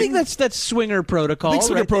guys. I think that's swinger protocol. I think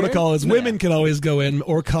swinger right protocol there. is women can always go in,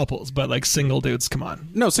 or couples, but single dudes, come on.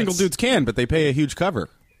 No, single dudes can, but they pay a huge cover.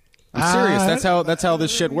 I'm serious. That's how this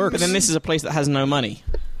shit works. But then this is a place that has no money.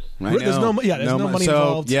 I know. There's no money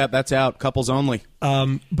involved. Yeah, that's out. Couples only.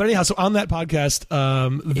 But anyhow, so on that podcast,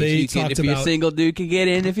 they talked if about a single dude can get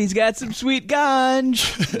in if he's got some sweet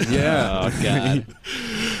ganj. Yeah. Oh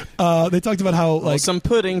God. they taled about how Or some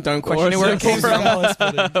pudding. Don't question where it came from.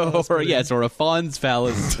 Or a fawn's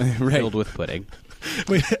phallus filled with pudding.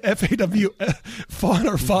 Wait, FAW, fawn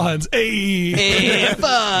or fawns? Hey,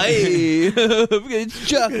 it's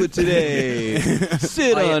chocolate today.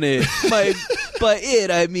 Sit on it. By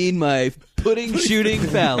it, I mean my pudding shooting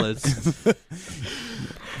phallus.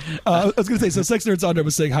 I was going to say, so Sex Nerd Sandra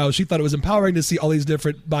was saying how she thought it was empowering to see all these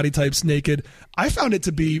different body types naked. I found it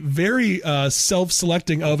to be very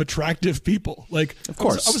self-selecting of attractive people. Of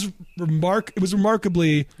course, it was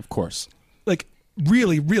remarkably, of course,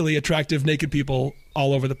 really, really attractive naked people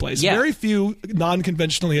all over the place. Yeah. Very few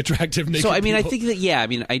non-conventionally attractive naked people. So I mean, I think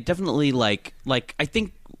that I definitely like I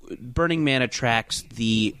think Burning Man attracts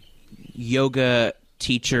the yoga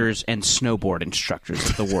teachers and snowboard instructors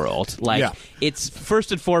of the world. It's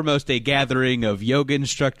first and foremost a gathering of yoga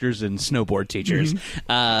instructors and snowboard teachers.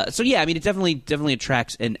 So yeah, I mean, it definitely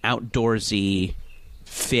attracts an outdoorsy,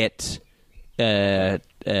 fit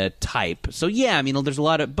type. So yeah, I mean, there's a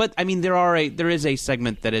lot of, but I mean, there is a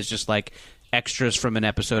segment that is just extras from an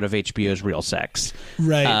episode of HBO's Real Sex,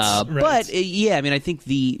 right? But yeah, I mean, I think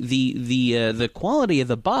the quality of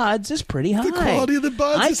the bods is pretty high. The quality of the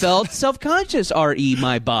bods. I felt self-conscious.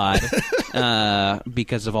 My bod,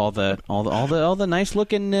 because of all the nice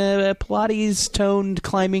looking Pilates toned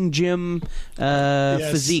climbing gym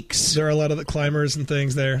physiques. There are a lot of the climbers and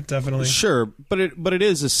things there, definitely. Sure, but it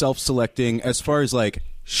is a self-selecting as far as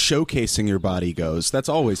showcasing your body goes. That's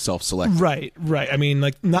always self-selecting. Right. I mean,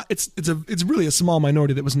 it's really a small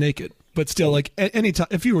minority that was naked, but still, any time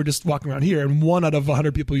if you were just walking around here and 1 out of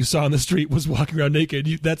 100 people you saw on the street was walking around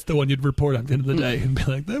naked, that's the one you'd report at the end of the day and be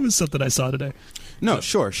like, that was something I saw today. No,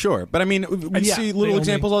 sure, but I mean, we see little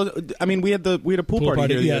examples. I mean, we had a pool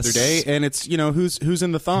party here the other day, and it's who's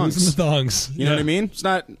in the thongs. Who's in the thongs? You know what I mean? It's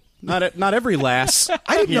not every lass.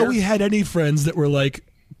 I didn't know we had any friends that were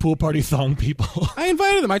pool party thong people. I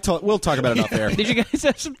invited them. We'll talk about it off air. Did you guys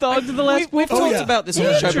have some thongs in the last? We've talked about this on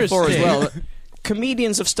the show before as well. Interesting.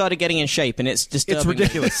 Comedians have started getting in shape, and it's disturbing. It's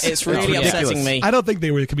ridiculous. It's really upsetting me. I don't think they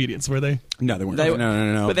were comedians, were they? No, they weren't.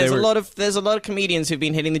 No. But there's a lot of comedians who've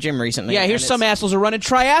been hitting the gym recently. Yeah, here's some assholes are running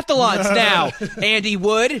triathlons now. Andy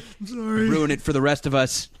Wood, ruin it for the rest of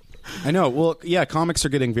us. I know. Well, yeah, comics are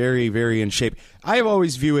getting very, very in shape. I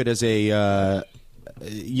always view it as a.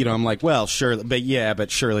 I'm like, well, sure, but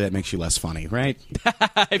surely that makes you less funny, right?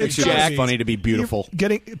 Makes you less funny to be beautiful.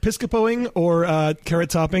 Getting Piscopoing or carrot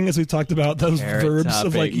topping, as we talked about, those verbs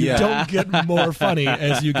of you don't get more funny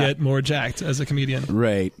as you get more jacked as a comedian.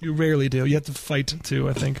 Right. You rarely do. You have to fight too,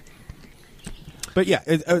 I think. But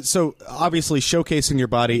yeah, so obviously showcasing your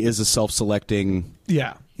body is a self-selecting.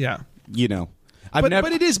 Yeah. But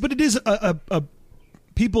it is a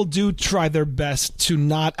people do try their best to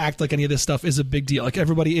not act like any of this stuff is a big deal.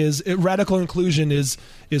 Everybody is. Radical inclusion is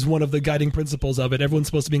one of the guiding principles of it. Everyone's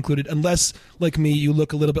supposed to be included, unless, like me, you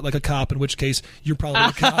look a little bit like a cop, in which case you're probably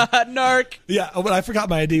a cop. Narc. Yeah, but I forgot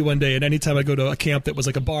my ID one day, and anytime I go to a camp that was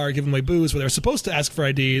like a bar, giving away booze, where they're supposed to ask for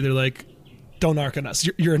ID, they're like, don't narc on us.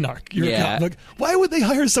 You're a narc. You're a cop. Like, why would they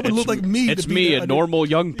hire someone who look like me? It's me, a normal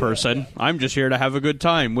young person. I'm just here to have a good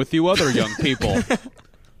time with you other young people.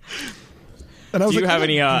 And I was Do you have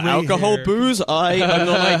any alcohol booze I, a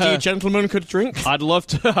non-ID gentleman, could drink? I'd love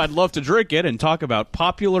to drink it and talk about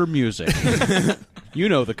popular music. You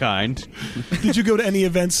know the kind. Did you go to any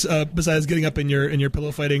events besides getting up in your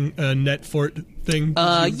pillow fighting net fort thing?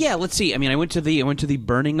 Yeah, let's see. I mean, I went to the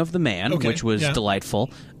burning of the man, Okay, which was yeah. delightful.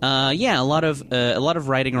 Yeah, a lot of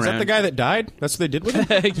riding around. Is that the guy that died? That's what they did with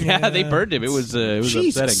him? yeah, they burned him. It was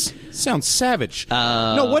Jesus. upsetting. Sounds savage.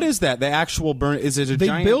 No, what is that? The actual burn? Is it a They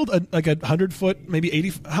giant? build a 100-foot, maybe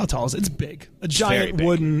 80. How tall is it? It's big. A giant big.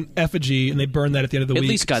 wooden effigy, and they burn that at the end of the At week.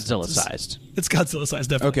 least Godzilla-sized. It's Godzilla-sized,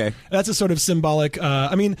 definitely. Okay. That's a sort of symbolic.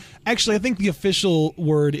 I mean, actually, I think the official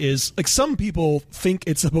word is like some people think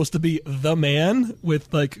it's supposed to be the man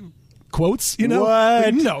with like quotes. You know, What?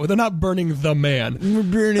 Like, no, they're not burning the man. We're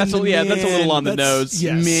burning That's a little on the That's- nose.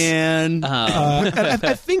 yes. Man. And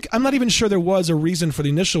I think I'm not even sure there was a reason for the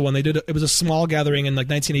initial one. They did it was a small gathering in like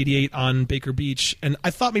 1988 on Baker Beach, and I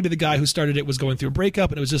thought maybe the guy who started it was going through a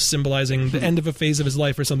breakup, and it was just symbolizing the end of a phase of his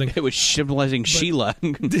life or something. It was symbolizing Sheila.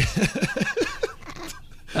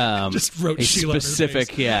 Just wrote a Sheila on her specific,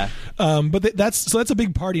 face. yeah. But that's a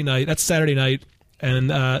big party night. That's Saturday night, and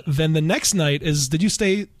then the next night is. Did you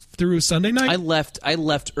stay through Sunday night? I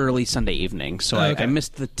left early Sunday evening, so Okay. I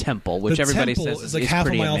missed the temple, which the everybody temple says is like is half a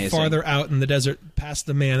pretty mile amazing. farther out in the desert past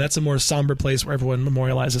the man. That's a more somber place where everyone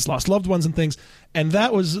memorializes lost loved ones and things. And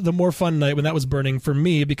that was the more fun night when that was burning for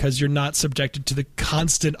me because you're not subjected to the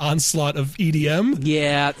constant onslaught of EDM.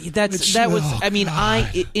 Yeah, that was. Oh, I mean, God.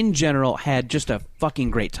 I in general had just a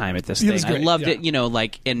fucking great time at this It thing. was great, I loved yeah. it. You know,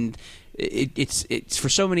 like and. It's for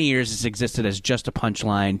so many years it's existed as just a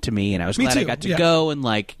punchline to me, and I was Me glad I too, got to yeah. go and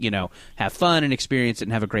have fun and experience it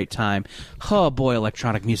and have a great time. Oh boy,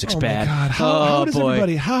 electronic music's Oh bad. my God! How does boy.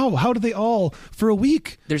 everybody? How do they all for a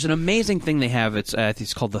week? There's an amazing thing they have. It's I think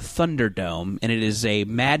it's called the Thunderdome, and it is a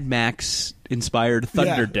Mad Max inspired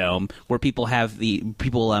Thunderdome where people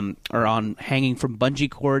are on hanging from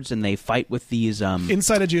bungee cords and they fight with these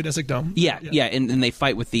Inside a geodesic dome. yeah, and they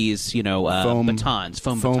fight with these Foam batons.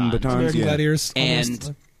 batons. American Yeah. Gladiators. And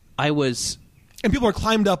almost. I was And people are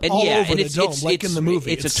climbed up and all yeah, over and the it's, dome, it's, like it's, in the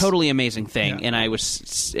movie. It's a totally amazing thing, Yeah. and I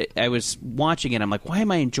was watching it. I'm like, why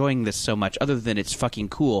am I enjoying this so much? Other than it's fucking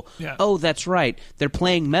cool. Yeah. Oh, that's right. They're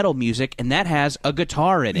playing metal music, and that has a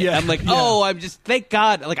guitar in it. Yeah, I'm like, yeah. oh, I'm just thank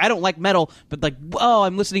God. Like, I don't like metal, but like, oh,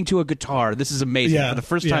 I'm listening to a guitar. This is amazing Yeah, for the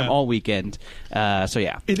first time yeah. all weekend. So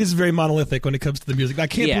yeah. It is very monolithic when it comes to the music. I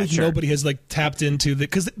can't Yeah, believe sure. nobody has like tapped into the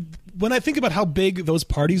because when I think about how big those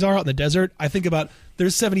parties are out in the desert, I think about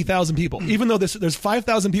there's 70,000 people. Even though there's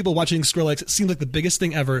 5,000 people watching Skrillex, it seems like the biggest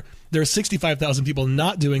thing ever. There are 65,000 people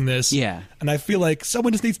not doing this. Yeah. and I feel like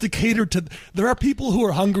someone just needs to cater to. There are people who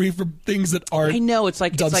are hungry for things that aren't. I know it's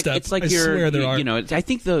like dubstep. I your swear there are. you know. I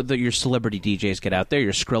think your celebrity DJs get out there.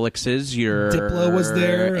 Your Skrillexes, your Diplo was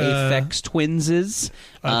there, Aphex Twinses,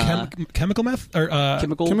 chemical meth or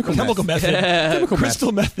chemical method,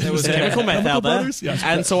 crystal method. There was chemical meth out there, brothers? Yeah.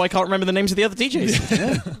 and so I can't remember the names of the other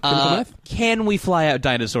DJs. Can we fly out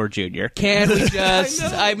Dinosaur Jr.? Can we just?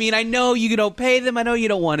 I mean, I know you don't pay them. I know you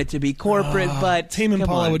don't want it to be corporate, but Tame come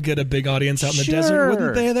Impala on. would get a big audience out in the Sure. desert,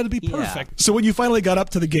 wouldn't they? That'd be Yeah. perfect. So when you finally got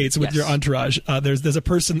up to the gates with Yes. your entourage, there's a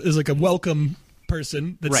person, there's like a welcome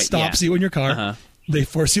person that Right, stops yeah. you in your car. Uh-huh. They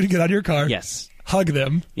force you to get out of your car. Yes. Hug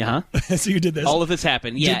them. Yeah. So you did this. All of this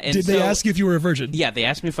happened. Yeah. Did, and did they so- ask you if you were a virgin? Yeah, they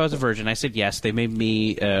asked me if I was a virgin. I said yes. They made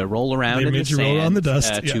me roll around They in made the you roll sand around the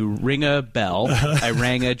dust, yeah. to ring a bell. I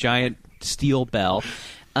rang a giant steel bell.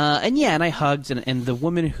 And I hugged, and the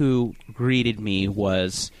woman who greeted me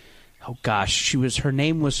was, oh gosh, her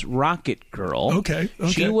name was Rocket Girl. Okay.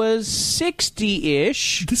 She was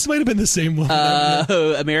 60-ish. This might have been the same one.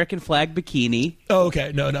 American flag bikini. oh,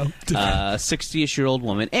 okay. No. 60-ish-year-old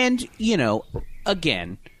woman. And,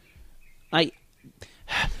 again,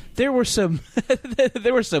 there were some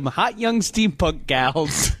hot young steampunk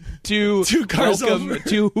gals to Two cars over.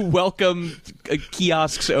 welcome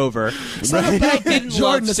kiosks over. not That I about that, didn't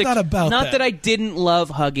Jordan. love It's not about that. that I didn't love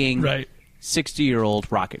hugging Right.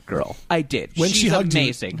 60-year-old Rocket Girl. I did. When She's she hugged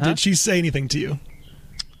amazing. you, huh? did she say anything to you?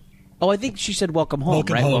 Oh, I think she said welcome home,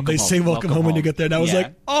 Welcome right? home. They say welcome home when you get there. And I was Yeah.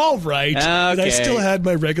 like, all right. And I Okay. still had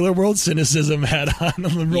my regular world cynicism hat on.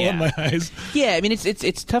 I'm rolling Yeah. my eyes. Yeah, I mean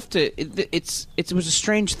it's tough to it was a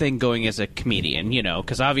strange thing going as a comedian,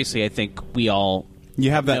 because obviously I think we all You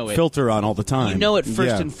have know that it. filter on all the time. You know it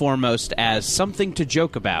first Yeah. and foremost as something to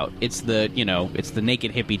joke about. It's the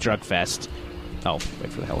naked hippie drug fest. Oh,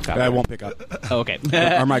 wait for the helicopter. I won't pick up. Oh, okay.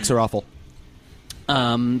 Our mics are awful.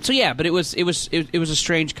 So yeah, but it was a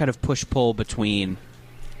strange kind of push pull between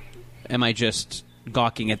am I just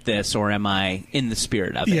gawking at this or am I in the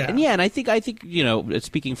spirit of it? Yeah. And I think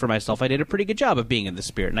speaking for myself, I did a pretty good job of being in the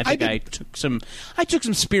spirit, and I think I took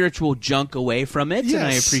some spiritual junk away from it, and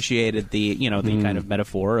I Yes. appreciated the the kind of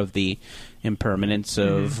metaphor of the impermanence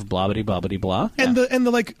of blah blah blah blah blah. And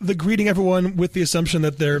the greeting everyone with the assumption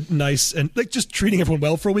that they're nice and like just treating everyone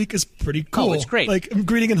well for a week is pretty cool. Oh, it's great. Like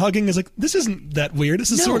greeting and hugging is like, this isn't that weird.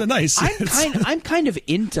 This is sort of nice. I'm kind of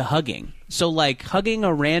into hugging. So like hugging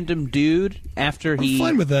a random dude after he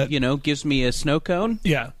fine with that. Gives me a snow cone.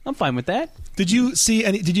 Yeah, I'm fine with that. Did you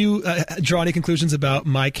draw any conclusions about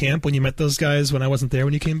my camp when you met those guys when I wasn't there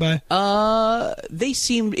when you came by? They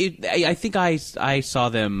seemed. I think I saw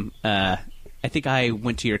them. I think I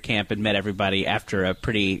went to your camp and met everybody after a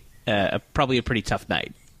pretty, probably a pretty tough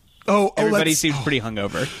night. Everybody seemed pretty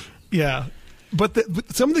hungover. Yeah, but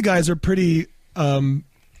some of the guys are pretty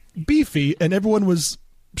beefy, and everyone was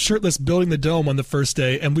shirtless building the dome on the first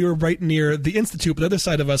day, and we were right near the Institute, but the other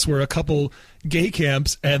side of us were a couple gay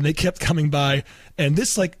camps, and they kept coming by, and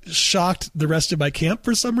this like shocked the rest of my camp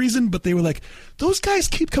for some reason, but they were like, those guys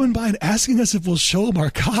keep coming by and asking us if we'll show them our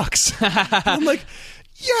cocks. I'm like,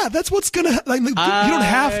 yeah, that's what's gonna like. You don't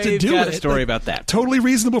have to do it. I've got a story about that. Totally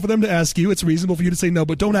reasonable for them to ask you. It's reasonable for you to say no,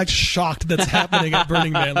 but don't act shocked that's happening at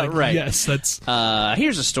Burning Man. Like, right. Yes, that's.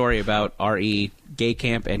 Here's a story about RE gay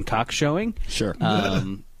camp and cock showing. Sure.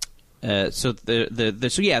 So there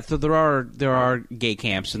are gay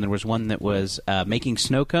camps, and there was one that was making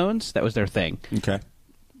snow cones. That was their thing. Okay.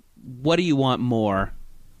 What do you want more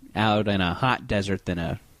out in a hot desert than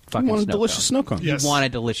a fucking You want a snow delicious cone? snow cone. Yes. You want a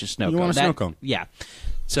delicious snow cone. You want a snow cone. Yeah.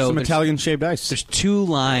 So Some there's- Italian shaved ice. There's two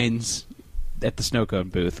lines at the snow cone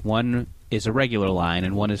booth. One is a regular line,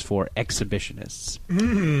 and one is for exhibitionists.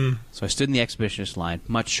 So I stood in the exhibitionist line,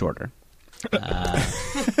 much shorter.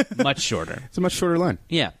 Much shorter. It's a much shorter line.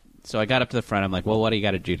 Yeah. So I got up to the front. I'm like, well, what do you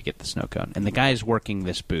got to do to get the snow cone? And the guys working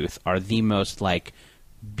this booth are the most, like,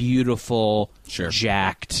 beautiful,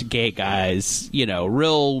 jacked gay guys.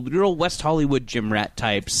 Real West Hollywood gym rat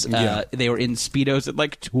types. They were in Speedos and,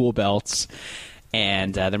 like, tool belts.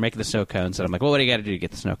 And they're making the snow cones. And I'm like, well, what do you got to do to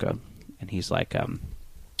get the snow cone? And he's like,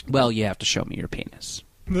 well, you have to show me your penis.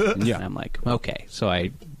 And I'm like, okay. So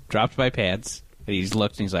I dropped my pants. And he's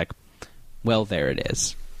looked and he's like, well, there it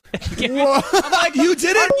is. I'm like, you did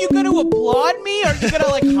it? Aren't you going to applaud me? Are you going to,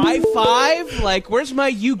 like, high five? Like, where's my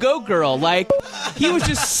you go girl? Like, he was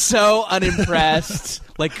just so unimpressed.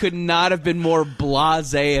 Like, could not have been more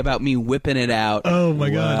blasé about me whipping it out. Oh, my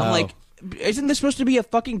God. I'm like, isn't this supposed to be a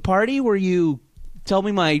fucking party where you tell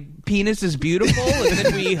me my penis is beautiful and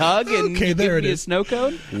then we hug and Okay, you there give it me is. a snow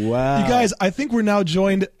cone? Wow. You guys, I think we're now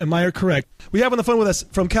joined. Am I correct? We have on the phone with us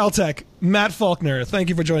from Caltech, Matt Faulkner. Thank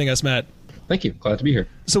you for joining us, Matt. Thank you. Glad to be here.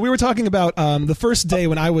 So we were talking about the first day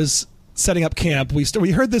when I was setting up camp.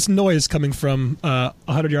 We heard this noise coming from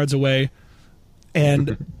 100 yards away,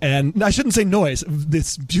 and I shouldn't say noise.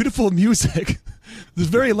 This beautiful music. It was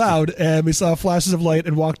very loud, and we saw flashes of light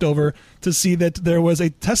and walked over to see that there was a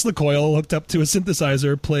Tesla coil hooked up to a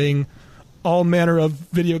synthesizer playing all manner of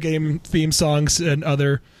video game theme songs and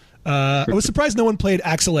other. I was surprised no one played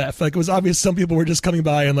Axel F. Like, it was obvious some people were just coming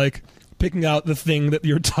by and like picking out the thing that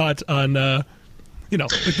you're taught on, like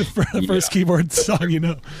the first keyboard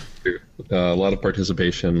song, A lot of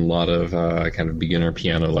participation, a lot of kind of beginner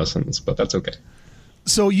piano lessons, but that's okay.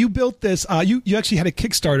 So you built this. You actually had a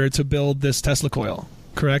Kickstarter to build this Tesla coil,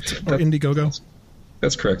 correct? Or Indiegogo?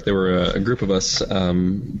 That's correct. There were a group of us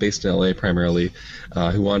based in LA primarily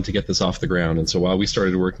who wanted to get this off the ground. And so while we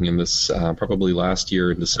started working in this probably last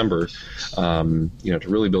year in December, to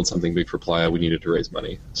really build something big for Playa, we needed to raise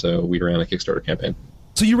money. So we ran a Kickstarter campaign.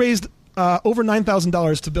 So you raised over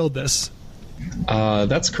 $9,000 to build this.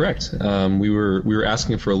 That's correct. We were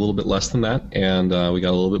asking for a little bit less than that, and we got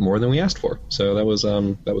a little bit more than we asked for. So that was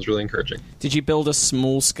really encouraging. Did you build a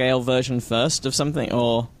small scale version first of something,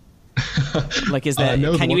 or like is there?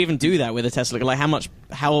 No, can you even do that with a Tesla? Like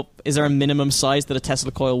how is there a minimum size that a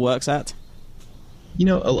Tesla coil works at?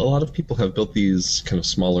 A lot of people have built these kind of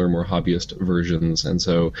smaller, more hobbyist versions, and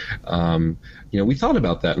so we thought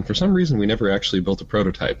about that, and for some reason we never actually built a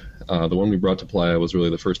prototype. The one we brought to Playa was really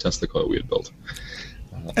the first Tesla coil we had built.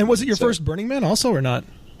 And was it your first Burning Man also, or not?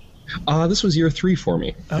 This was year 3 for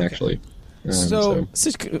me, actually. So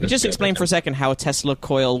just explain for a second how a Tesla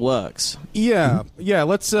coil works. Yeah.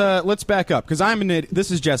 Let's back up because this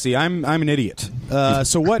is Jesse. I'm an idiot.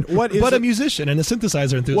 So what is? But a musician and a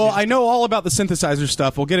synthesizer enthusiast. Well, I know all about the synthesizer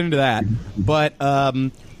stuff. We'll get into that. But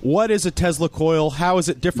what is a Tesla coil? How is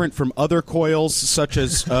it different from other coils, such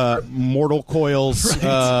as mortal coils?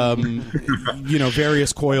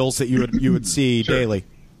 Various coils that you would see daily.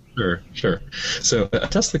 Sure. So a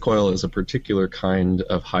Tesla coil is a particular kind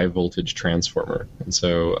of high voltage transformer. And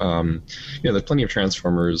so, there's plenty of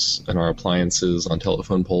transformers in our appliances, on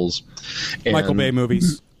telephone poles. And Michael Bay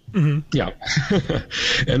movies. Yeah,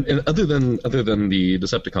 and other than the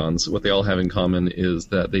Decepticons, what they all have in common is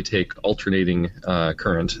that they take alternating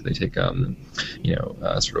current. They take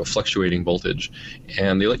sort of fluctuating voltage,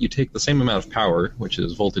 and they let you take the same amount of power, which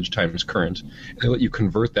is voltage times current, and they let you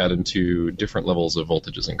convert that into different levels of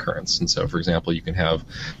voltages and currents. And so, for example, you can have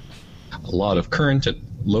a lot of current at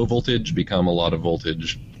low voltage become a lot of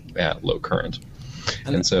voltage at low current.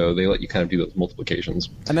 And so they let you kind of do those multiplications.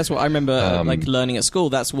 And that's what I remember learning at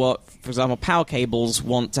school. That's what, for example, power cables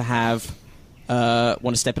want to have, want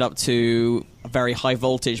to step it up to a very high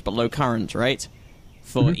voltage but low current, right?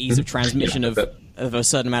 For ease of transmission of a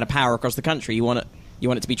certain amount of power across the country. You want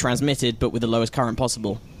it to be transmitted but with the lowest current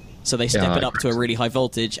possible. So they step it up to a really high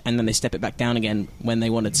voltage, and then they step it back down again when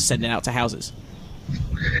they wanted to send it out to houses.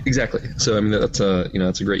 Exactly. So I mean that's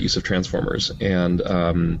a great use of transformers, and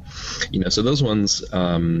so those ones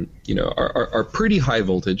are pretty high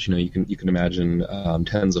voltage. You can imagine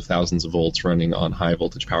tens of thousands of volts running on high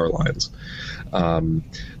voltage power lines.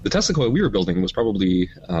 The Tesla coil we were building was probably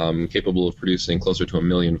capable of producing closer to 1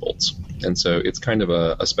 million volts, and so it's kind of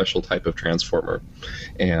a special type of transformer.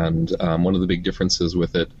 And one of the big differences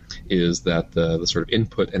with it is that the sort of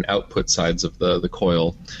input and output sides of the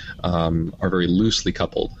coil are very loosely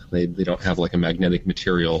coupled. They don't have like a magnetic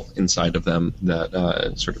material inside of them that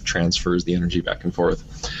sort of transfers the energy back and forth.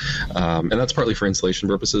 And that's partly for insulation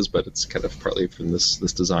purposes, but it's kind of partly from this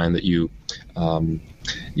design that you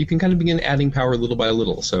can kind of begin adding power little by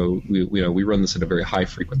little. So we run this at a very high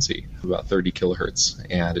frequency, about 30 kilohertz,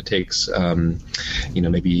 and it takes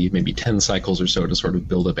maybe 10 cycles or so to sort of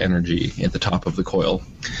build up energy at the top of the coil.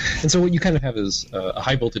 And so what you kind of have is a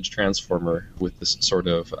high voltage transformer with this sort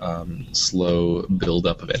of slow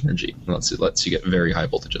buildup of energy. It lets you get very high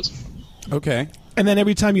voltages. Okay. And then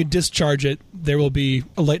every time you discharge it, there will be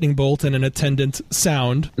a lightning bolt and an attendant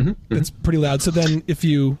sound. That's pretty loud. So then if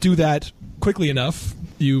you do that quickly enough,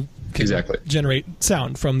 you can generate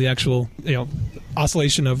sound from the actual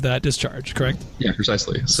oscillation of that discharge, correct? Yeah,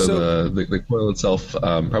 precisely. So the coil itself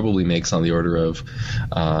probably makes on the order of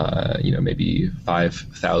maybe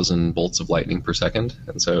 5,000 bolts of lightning per second.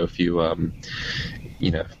 And so if you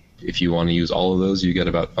if you want to use all of those, you get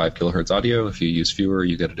about 5 kilohertz audio. If you use fewer,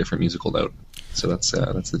 you get a different musical note. So that's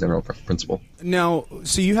the general principle. Now,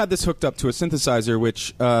 so you had this hooked up to a synthesizer,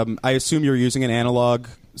 which I assume you're using an analog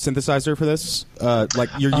synthesizer for this.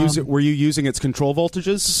 Were you using its control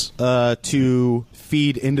voltages to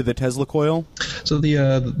feed into the Tesla coil? So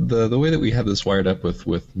the way that we have this wired up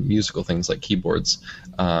with musical things like keyboards,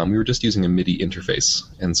 we were just using a MIDI interface,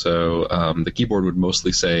 and so the keyboard would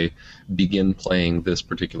mostly say begin playing this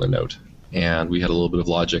particular note, and we had a little bit of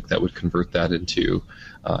logic that would convert that into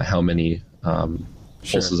how many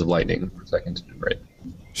pulses of lightning per second, right?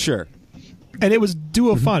 Sure. And it was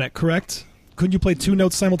duophonic, correct? Could you play two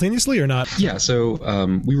notes simultaneously or not? Yeah,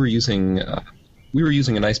 so we were using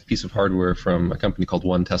a nice piece of hardware from a company called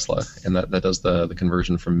One Tesla, and that does the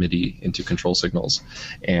conversion from MIDI into control signals.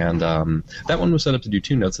 And that one was set up to do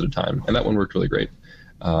 2 notes at a time, and that one worked really great.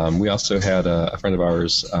 We also had a friend of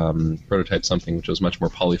ours prototype something which was much more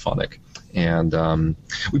polyphonic, and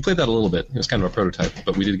we played that a little bit. It was kind of a prototype,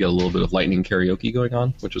 but we did get a little bit of lightning karaoke going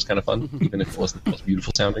on, which was kind of fun, even if it wasn't the most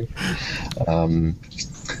beautiful sounding.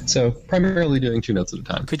 So primarily doing 2 notes at a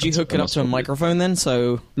time. Could you hook it up to a microphone then?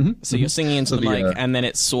 So you're singing into the mic, and then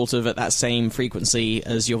it's sort of at that same frequency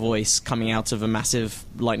as your voice coming out of a massive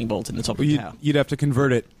lightning bolt in the top of the tower. You'd have to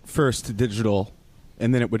convert it first to digital,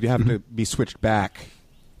 and then it would have to be switched back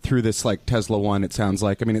through this like Tesla One. It sounds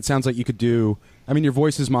like. I mean, it sounds like you could do. I mean, your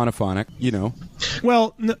voice is monophonic,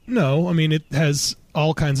 Well, no. I mean, it has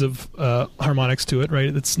all kinds of harmonics to it,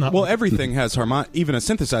 right? It's not. Well, everything has harmonic. Even a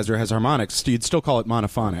synthesizer has harmonics. You'd still call it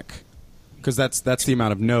monophonic, because that's the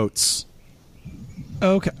amount of notes.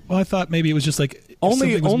 Okay. Well, I thought maybe it was just like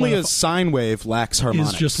only a sine wave lacks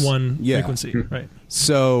harmonics. Is just one frequency, right?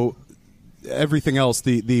 So everything else,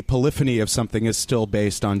 the polyphony of something is still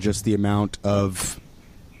based on just the amount of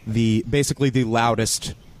basically the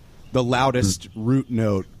loudest root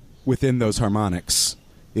note within those harmonics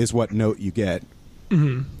is what note you get.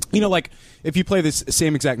 Like if you play this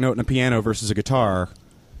same exact note in a piano versus a guitar,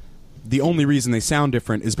 the only reason they sound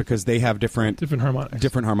different is because they have different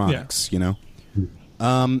harmonics. Yeah.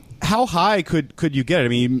 How high could you get it? I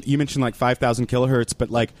mean, you mentioned like 5,000 kilohertz, but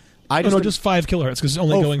like just 5 kilohertz because it's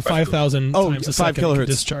only going 5,000 times a 5 second kilohertz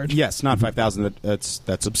discharge. Yes, not 5,000.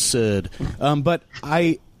 That's absurd. But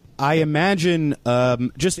I imagine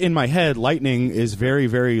just in my head, lightning is very,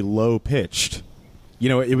 very low pitched.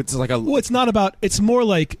 It's like a. Well, it's not about. It's more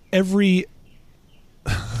like every.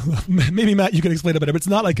 maybe Matt, you can explain it better. But it's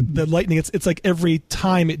not like the lightning. It's like every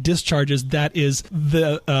time it discharges, that is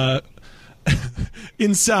the.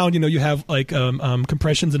 In sound, you have like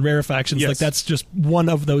compressions and rarefactions. Yes. Like that's just one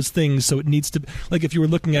of those things. So it needs to, like, if you were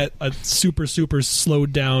looking at a super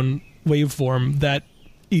slowed down waveform, that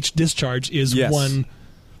each discharge is one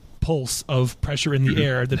pulse of pressure in the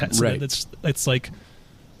air that has. Right. It's like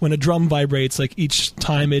when a drum vibrates, like each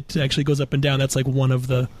time it actually goes up and down. That's like one of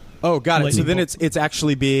the. Oh, got it. So then bolts. it's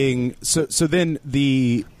actually being so then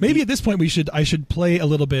the maybe at this point I should play a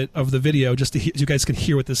little bit of the video just to so you guys can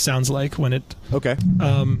hear what this sounds like when it. Okay.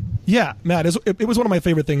 Yeah, Matt, it was one of my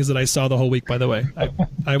favorite things that I saw the whole week. By the way,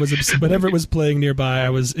 I was whenever it was playing nearby,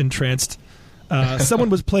 I was entranced.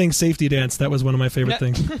 Someone was playing Safety Dance. That was one of my favorite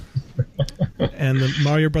things. And the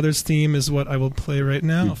Mario Brothers theme is what I will play right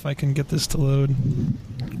now if I can get this to load.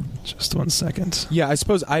 Just 1 second. Yeah, I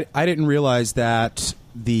suppose I didn't realize that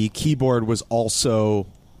the keyboard was also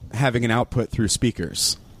having an output through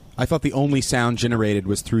speakers. I thought the only sound generated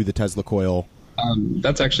was through the Tesla coil.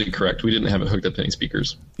 That's actually correct. We didn't have it hooked up to any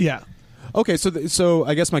speakers. Yeah. Okay, so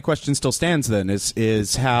I guess my question still stands then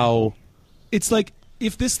is how it's like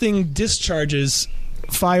if this thing discharges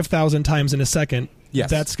 5,000 times in a second,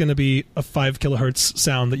 that's going to be a 5 kilohertz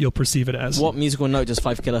sound that you'll perceive it as. What musical note does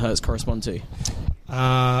 5 kilohertz correspond to?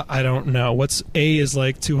 I don't know. What's A is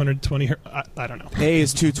like 220 I don't know. A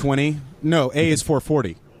is 220. No, A is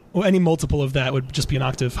 440. Well, any multiple of that would just be an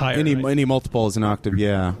octave higher. Any multiple is an octave,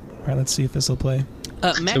 yeah. All right, let's see if this will play.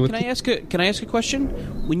 Matt, can I ask a question?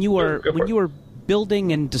 When you were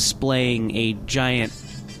building and displaying a giant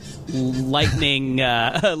lightning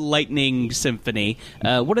symphony,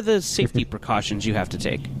 what are the safety precautions you have to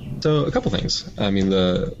take? So a couple things. I mean,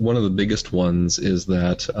 one of the biggest ones is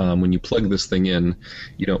that when you plug this thing in,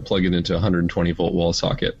 you don't plug it into a 120 volt wall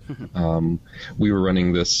socket. We were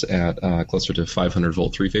running this at closer to 500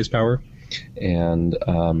 volt 3-phase power, and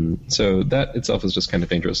so that itself is just kind of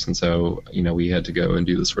dangerous. And so we had to go and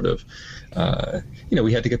do this sort of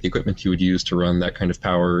we had to get the equipment you would use to run that kind of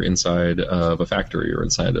power inside of a factory or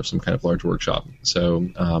inside of some kind of large workshop.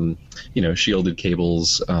 So shielded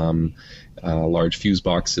cables. Large fuse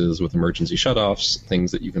boxes with emergency shutoffs,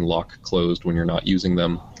 things that you can lock closed when you're not using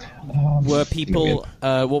them. Were people?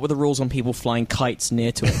 What were the rules on people flying kites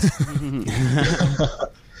near to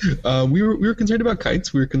it? We were concerned about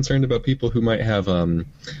kites. We were concerned about people who might have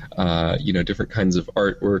different kinds of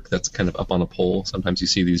artwork that's kind of up on a pole. Sometimes you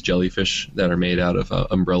see these jellyfish that are made out of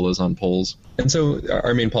umbrellas on poles. And so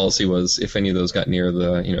our main policy was if any of those got near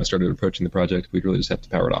started approaching the project, we'd really just have to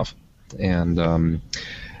power it off. And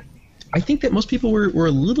I think that most people were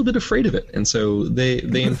a little bit afraid of it, and so they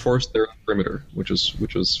enforced their perimeter, which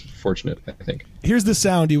was fortunate, I think. Here's the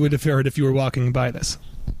sound you would have heard if you were walking by this.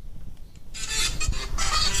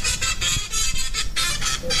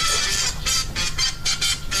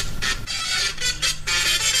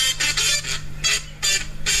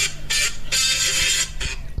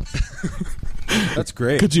 That's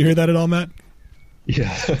great. Could you hear that at all, Matt?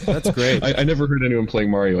 Yeah, that's great. I never heard anyone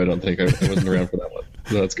playing Mario. I don't think I wasn't around for that one.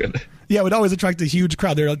 So that's good. Yeah, it would always attract a huge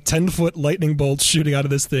crowd. There are 10-foot lightning bolts shooting out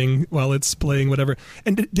of this thing while it's playing whatever.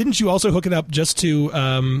 And didn't you also hook it up just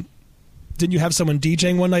to? Didn't you have someone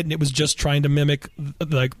DJing one night and it was just trying to mimic,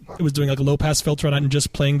 like it was doing like a low pass filter on it and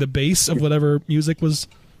just playing the bass of whatever music was?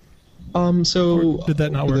 So or did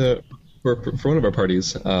that not work? For one of our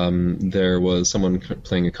parties, there was someone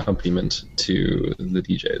playing accompaniment to the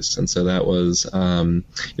DJs, and so that was,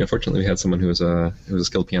 fortunately we had someone who was a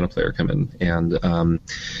skilled piano player come in and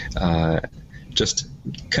just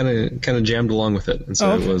kind of jammed along with it, and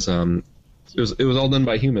so it was all done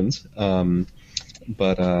by humans,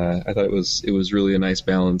 but I thought it was really a nice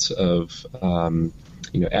balance of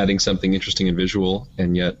adding something interesting and visual,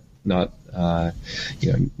 and yet not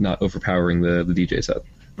overpowering the DJ set.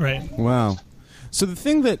 Right. Wow. So the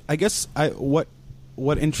thing that I guess what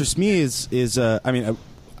interests me is I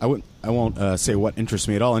won't say what interests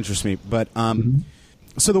me. It all interests me. But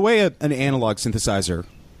so the way an analog synthesizer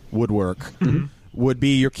would work would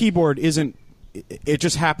be your keyboard isn't. It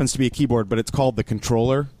just happens to be a keyboard, but it's called the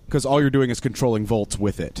controller because all you're doing is controlling volts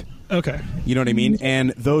with it. Okay. You know what I mean?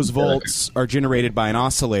 And those volts are generated by an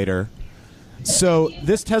oscillator. So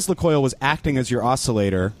this Tesla coil was acting as your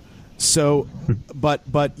oscillator. So, but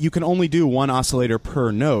you can only do one oscillator per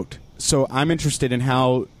note. So I'm interested in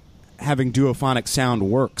how having duophonic sound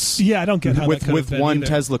works. Yeah, I don't get how with that could have been one either.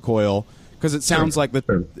 Tesla coil because it sounds like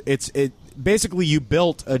it basically you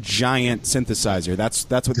built a giant synthesizer. That's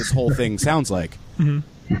what this whole thing sounds like.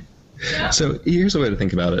 Mm-hmm. So here's a way to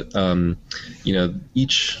think about it.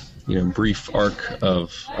 Each brief arc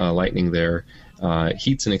of lightning there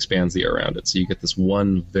heats and expands the air around it. So you get this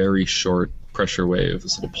one very short pressure wave,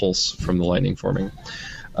 this little pulse from the lightning forming.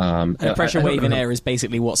 And a pressure wave in air is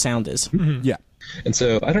basically what sound is. Mm-hmm. Yeah. And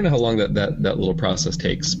so I don't know how long that little process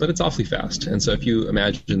takes, but it's awfully fast. And so if you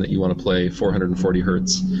imagine that you want to play 440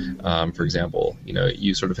 hertz, for example,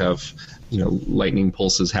 you sort of have, lightning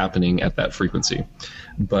pulses happening at that frequency.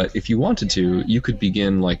 But if you wanted to, you could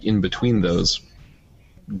begin like in between those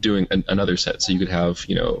doing another set. So you could have,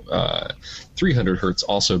 300 hertz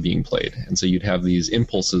also being played. And so you'd have these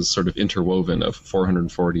impulses sort of interwoven of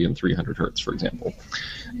 440 and 300 hertz, for example.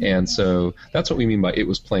 And so that's what we mean by it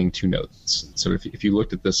was playing two notes. So if you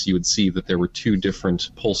looked at this, you would see that there were two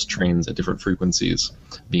different pulse trains at different frequencies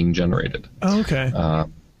being generated. Oh, okay.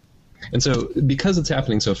 And so because it's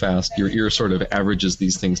happening so fast, your ear sort of averages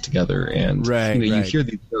these things together, and you hear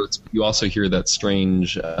these notes, but you also hear that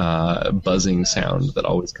strange buzzing sound that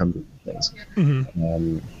always comes with things.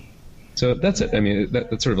 Mm-hmm. So that's it. I mean,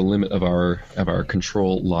 that's sort of a limit of our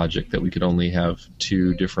control logic, that we could only have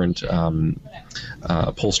two different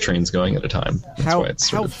pulse trains going at a time. That's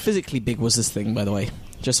how physically big was this thing, by the way?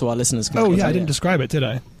 Just so our listeners can... Oh, yeah, I didn't describe it, did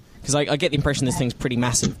I? Because I get the impression this thing's pretty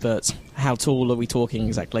massive, but how tall are we talking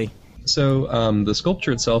exactly? So the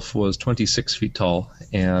sculpture itself was 26 feet tall,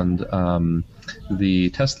 and the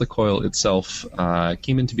Tesla coil itself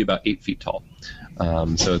came in to be about 8 feet tall.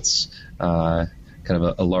 So it's kind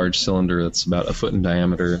of a large cylinder that's about a foot in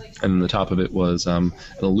diameter, and the top of it was an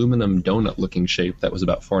aluminum donut-looking shape that was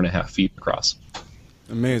about 4.5 feet across.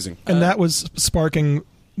 Amazing. And that was sparking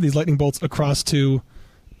these lightning bolts across to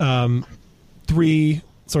 3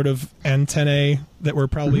 sort of antennae that were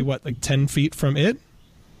probably, 10 feet from it?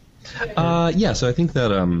 Yeah, so I think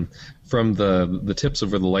that from the tips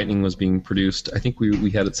of where the lightning was being produced, I think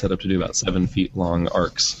we had it set up to do about 7 feet long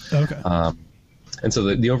arcs. Okay. And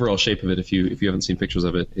so the overall shape of it, if you haven't seen pictures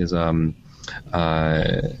of it, is a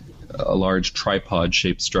large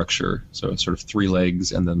tripod-shaped structure. So it's sort of 3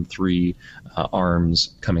 legs and then 3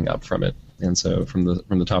 arms coming up from it. And so from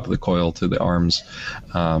the top of the coil to the arms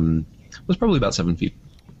was probably about 7 feet.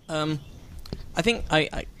 I think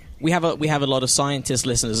we have a lot of scientist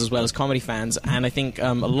listeners as well as comedy fans, and I think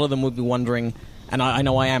a lot of them would be wondering, and I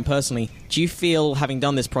know I am personally. Do you feel, having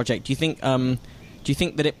done this project, do you think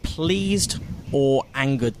that it pleased or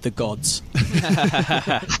angered the gods?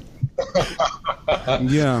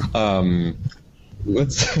 Yeah.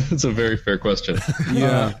 That's a very fair question.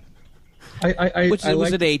 Yeah.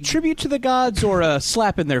 Was it a tribute to the gods or a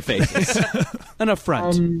slap in their faces? An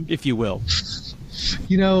affront, if you will.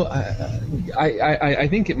 I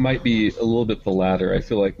think it might be a little bit the latter. I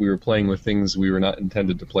feel like we were playing with things we were not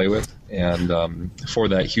intended to play with, and for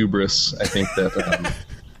that hubris, I think that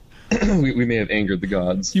we may have angered the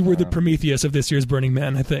gods. You were the Prometheus of this year's Burning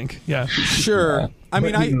Man, I think. Yeah. Sure. I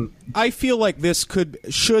mean, I feel like this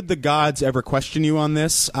should the gods ever question you on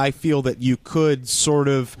this, I feel that you could sort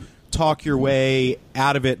of talk your way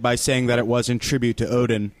out of it by saying that it was in tribute to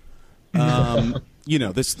Odin.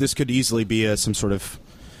 This could easily be some sort of...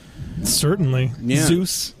 Certainly. Yeah.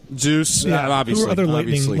 Zeus. Obviously. Who are other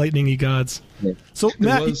lightning-y gods? Yeah. So,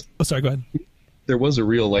 Matt... sorry, go ahead. There was a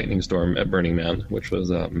real lightning storm at Burning Man, which was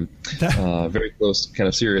very close, kind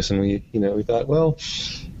of serious, and we thought, well,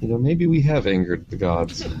 maybe we have angered the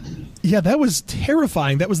gods. Yeah, that was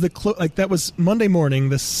terrifying. That was that was Monday morning,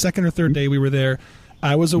 the second or third day we were there.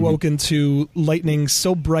 I was awoken to lightning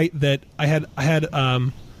so bright that I had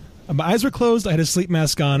my eyes were closed, I had a sleep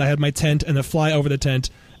mask on, I had my tent and a fly over the tent,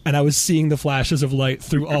 and I was seeing the flashes of light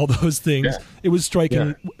through all those things. Yeah. It was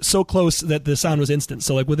striking so close that the sound was instant.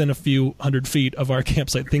 So, within a few 100 feet of our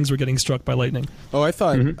campsite, things were getting struck by lightning. Oh, I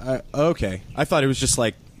thought... okay. I thought it was just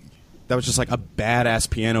like... That was just like a badass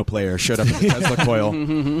piano player showed up at the Tesla coil.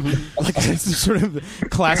 Like it's sort of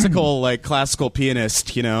classical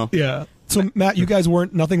pianist, Yeah. So, Matt, you guys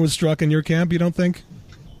nothing was struck in your camp, you don't think?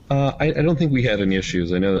 I don't think we had any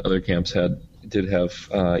issues. I know that other camps did have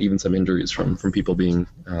even some injuries from people being...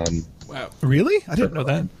 wow. Really? I didn't know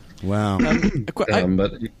that. Wow.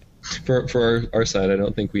 But for our side, I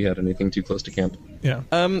don't think we had anything too close to camp. Yeah.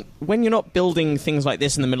 When you're not building things like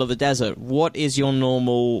this in the middle of the desert, what is your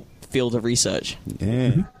normal field of research?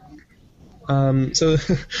 Yeah. So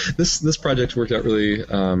this project worked out really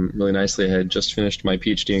nicely. I had just finished my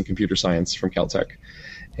PhD in computer science from Caltech,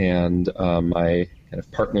 and my kind of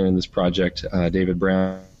partner in this project, David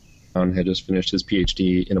Brown, had just finished his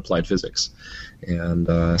PhD in applied physics, and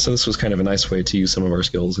so this was kind of a nice way to use some of our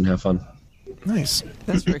skills and have fun. Nice.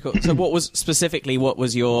 That's very cool. So, what was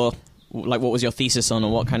your thesis on,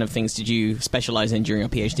 or what kind of things did you specialize in during your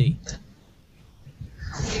PhD?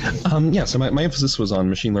 So my emphasis was on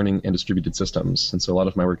machine learning and distributed systems, and so a lot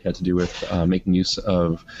of my work had to do with making use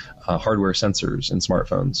of hardware sensors in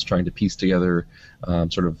smartphones, trying to piece together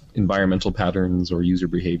sort of environmental patterns or user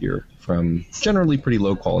behavior from generally pretty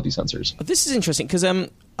low-quality sensors. This is interesting, because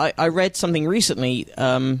I read something recently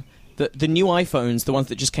that the new iPhones, the ones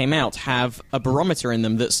that just came out, have a barometer in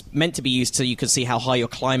them that's meant to be used so you can see how high you're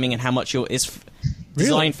climbing and how much is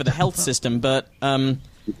designed for the health system, but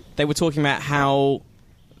they were talking about how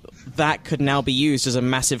that could now be used as a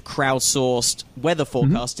massive crowdsourced weather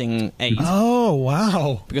forecasting aid. Oh,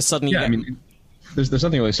 wow. Because suddenly there's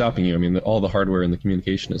nothing really stopping you. I mean, all the hardware and the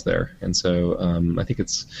communication is there, and so I think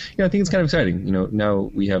it's kind of exciting.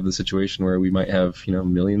 Now we have the situation where we might have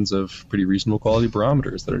millions of pretty reasonable quality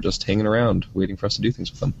barometers that are just hanging around, waiting for us to do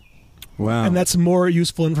things with them. Wow. And that's more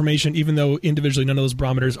useful information, even though individually none of those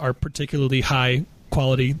barometers are particularly high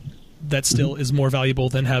quality. That still is more valuable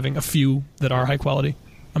than having a few that are high quality.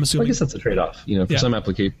 I'm assuming. I guess that's a trade-off. For some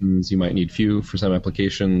applications, you might need few. For some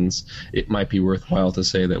applications, it might be worthwhile to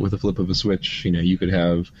say that with a flip of a switch, you could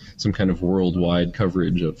have some kind of worldwide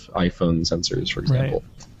coverage of iPhone sensors, for example.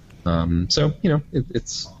 Right.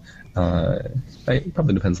 It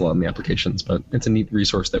probably depends a lot on the applications, but it's a neat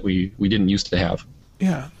resource that we didn't used to have.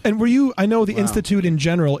 Yeah. And I know the Institute in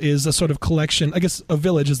general is a sort of collection, I guess a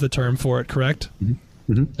village is the term for it, correct? Mm-hmm.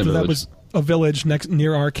 Mm-hmm. So that was a village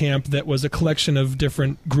near our camp that was a collection of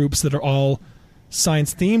different groups that are all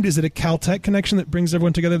science themed. Is it a Caltech connection that brings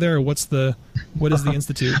everyone together there, or what is the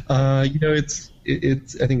Institute?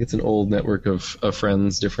 It's I think it's an old network of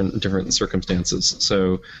friends, different circumstances.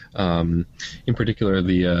 So, in particular,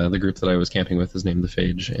 the group that I was camping with is named the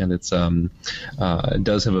Phage, and it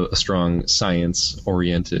does have a strong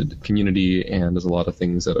science-oriented community, and does a lot of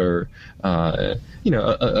things that are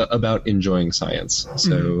about enjoying science.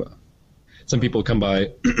 So. Some people come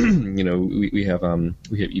by, we have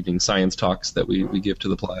evening science talks that we give to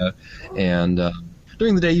the playa, and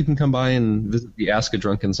during the day you can come by and visit the Ask a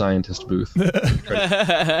Drunken Scientist booth.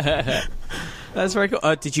 That's very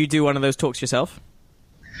cool. Did you do one of those talks yourself?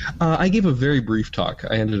 I gave a very brief talk.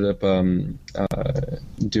 I ended up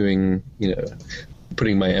doing,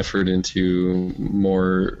 putting my effort into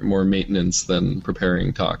more maintenance than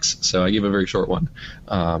preparing talks. So I gave a very short one.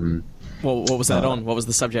 What was that on? What was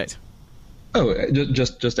the subject? Oh,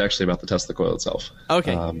 just actually about the Tesla coil itself.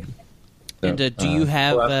 Okay. And do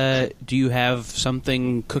you have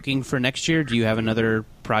something cooking for next year? Do you have another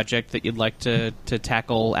project that you'd like to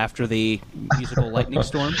tackle after the musical lightning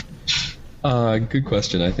storm? Good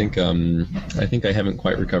question. I think I haven't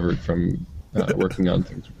quite recovered from working on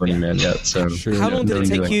things with Burning Man yet. So how long did it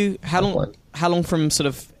take you? How long from sort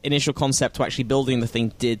of initial concept to actually building the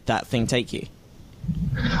thing did that thing take you?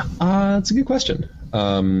 It's a good question.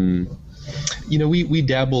 We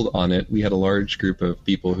dabbled on it. We had a large group of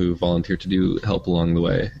people who volunteered to do help along the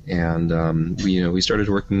way, and we started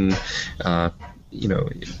working,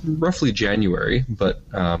 roughly January, but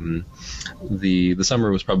the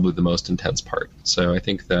summer was probably the most intense part. So I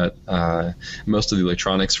think that most of the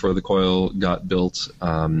electronics for the coil got built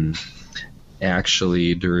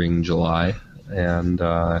actually during July, and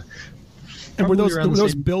were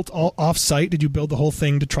those built all off-site? Did you build the whole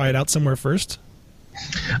thing to try it out somewhere first?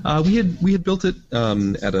 We had built it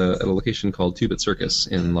at a location called Two-Bit Circus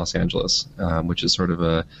in Los Angeles, which is sort of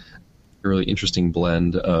a really interesting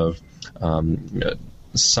blend of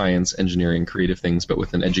science, engineering, creative things, but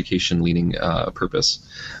with an education-leaning purpose.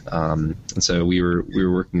 And so we were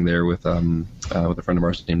working there with a friend of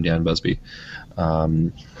ours named Dan Busby,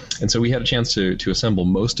 and so we had a chance to assemble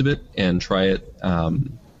most of it and try it.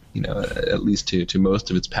 At least to most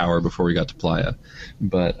of its power before we got to Playa,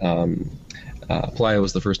 but. Playa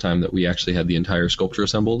was the first time that we actually had the entire sculpture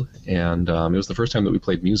assembled, and it was the first time that we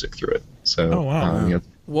played music through it. So,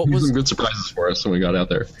 what was some good surprises for us when we got out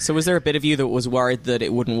there? So, was there a bit of you that was worried that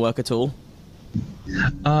it wouldn't work at all?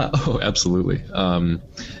 Oh, absolutely.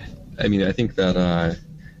 I think that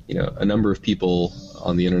a number of people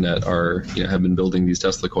on the internet have been building these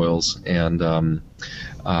Tesla coils, and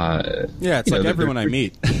it's like everyone I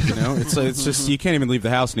meet. It's just you can't even leave the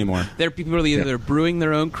house anymore. There are people who are either brewing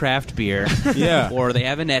their own craft beer, or they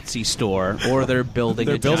have an Etsy store, or they're building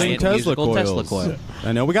giant Tesla coil.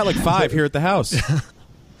 I know we got like 5 here at the house.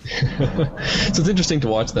 So it's interesting to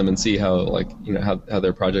watch them and see how how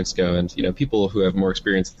their projects go, and people who have more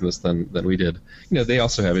experience in this than we did, they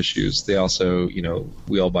also have issues. They also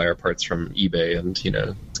we all buy our parts from eBay, and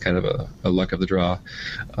it's kind of a luck of the draw.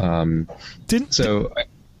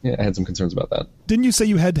 I had some concerns about that. Didn't you say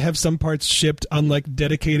you had to have some parts shipped on like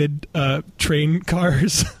dedicated train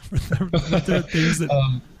cars? For things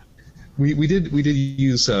that... We did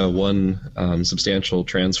use one substantial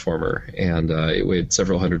transformer, and it weighed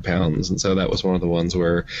several hundred pounds, and so that was one of the ones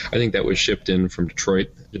where I think that was shipped in from Detroit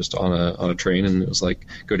just on a train, and it was like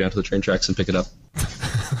go down to the train tracks and pick it up.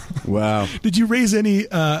 Wow! Did you raise any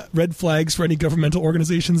red flags for any governmental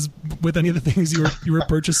organizations with any of the things you were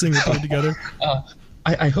purchasing or putting together?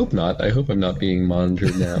 I hope not. I hope I'm not being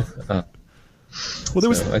monitored now.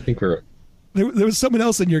 I think we're. There was someone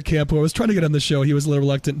else in your camp who I was trying to get on the show. He was a little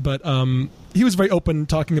reluctant, but he was very open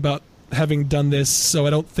talking about having done this, so I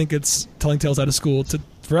don't think it's telling tales out of school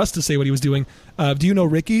for us to say what he was doing. Do you know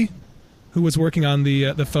Ricky, who was working on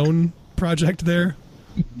the phone project there?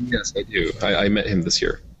 Yes, I do. I met him this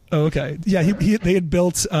year. Oh, okay. Yeah, they had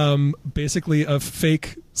built basically a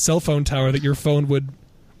fake cell phone tower that your phone would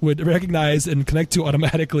recognize and connect to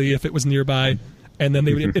automatically if it was nearby. And then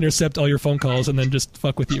they would intercept all your phone calls and then just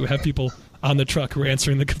fuck with you. Have people on the truck who were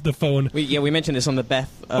answering the phone. We mentioned this on the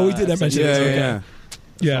Beth. We did mention this.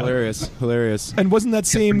 Yeah. Hilarious. And wasn't that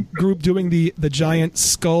same group doing the giant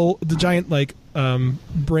skull, the giant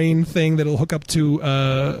brain thing that'll hook up to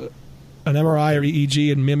an MRI or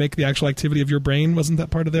EEG and mimic the actual activity of your brain? Wasn't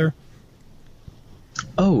that part of their?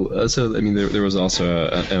 So I mean, there was also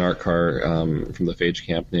an art car from the Phage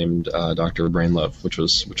camp named Dr. Brainlove, which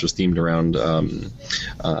was themed around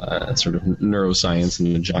sort of neuroscience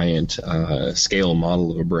and a giant scale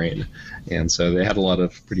model of a brain, and so they had a lot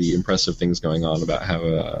of pretty impressive things going on about how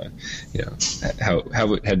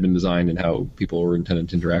how it had been designed and how people were intended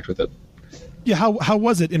to interact with it. Yeah, how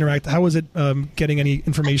was it interact? How was it getting any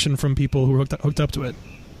information from people who were hooked up to it?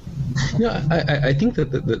 Yeah, I think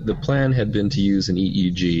that the plan had been to use an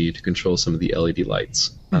EEG to control some of the LED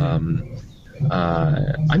lights. I'm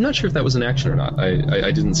not sure if that was in action or not.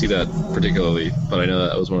 I didn't see that particularly, but I know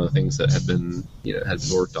that was one of the things that had been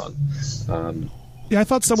worked on. Yeah, I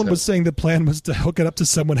thought someone was saying the plan was to hook it up to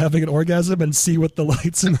someone having an orgasm and see what the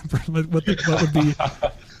lights and what would be.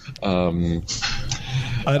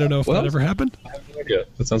 I don't know if that ever happened. I have no idea.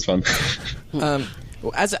 That sounds fun.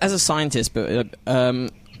 As a scientist, but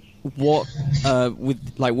what with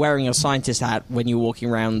wearing your scientist hat when you were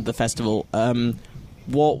walking around the festival,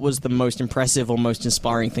 what was the most impressive or most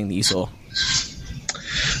inspiring thing that you saw?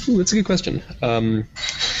 Ooh, that's a good question.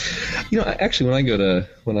 Actually,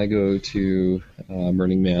 when I go to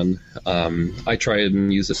Burning Man, I try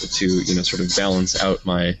and use it to sort of balance out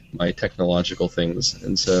my technological things.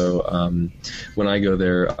 And so when I go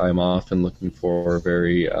there, I'm often looking for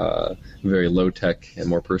very very low tech and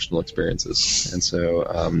more personal experiences. And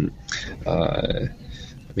so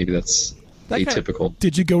maybe that's atypical.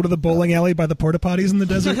 Did you go to the bowling alley by the porta potties in the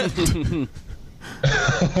desert?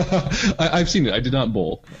 I've seen it. I did not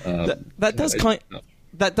bowl. That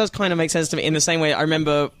does kind of make sense to me. In the same way, I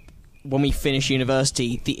remember when we finished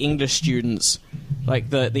university, the English students,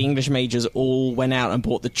 the English majors, all went out and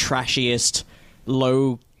bought the trashiest,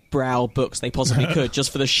 low-brow books they possibly could,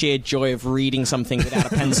 just for the sheer joy of reading something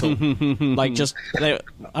without a pencil.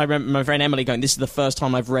 I remember my friend Emily going, "This is the first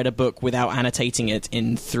time I've read a book without annotating it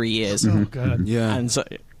in 3 years." Oh God! Yeah, and so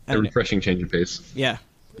a refreshing change of pace. Yeah.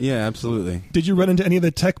 Yeah, absolutely. Did you run into any of the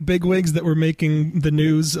tech bigwigs that were making the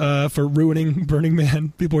news for ruining Burning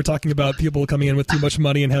Man? People were talking about people coming in with too much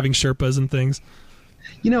money and having Sherpas and things.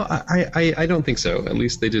 I don't think so. At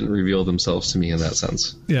least they didn't reveal themselves to me in that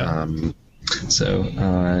sense. Yeah. So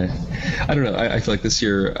I don't know. I feel like this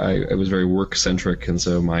year I was very work-centric, and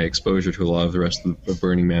so my exposure to a lot of the rest of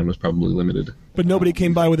Burning Man was probably limited. But nobody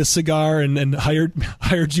came by with a cigar and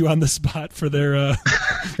hired you on the spot for their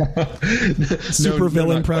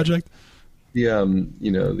supervillain project? The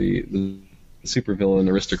supervillain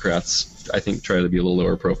aristocrats, I think, try to be a little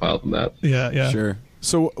lower profile than that. Yeah. Sure.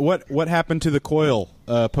 So what happened to the coil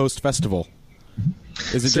post-festival?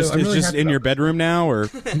 Is it just in your bedroom now, or?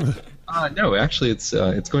 No, actually, it's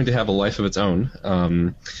going to have a life of its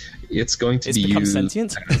own. It's going to be become used.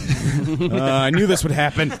 Sentient? I knew this would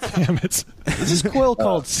happen. Damn it! Is this coil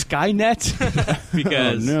called Skynet?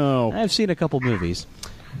 Because no, I've seen a couple movies.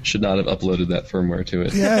 Should not have uploaded that firmware to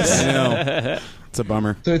it. Yes, I know. It's a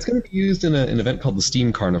bummer. So it's going to be used in an event called the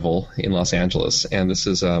Steam Carnival in Los Angeles, and this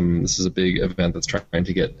is a big event that's trying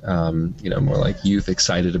to get more like youth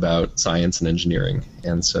excited about science and engineering,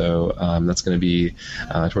 and so that's going to be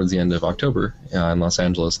towards the end of October in Los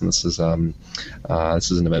Angeles, and this is an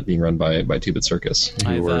event being run by Two-Bit Circus.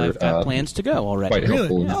 I've got plans to go already. Quite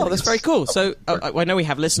helpful. Oh, that's very cool. So I know we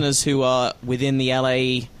have listeners who are within the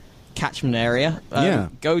LA catchment area.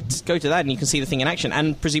 Go to that and you can see the thing in action,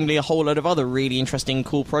 and presumably a whole load of other really interesting,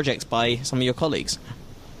 cool projects by some of your colleagues.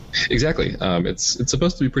 Exactly. It's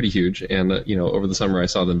supposed to be pretty huge, and over the summer I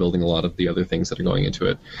saw them building a lot of the other things that are going into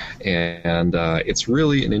it, and it's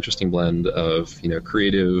really an interesting blend of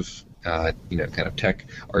creative, kind of tech,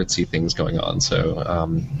 artsy things going on. So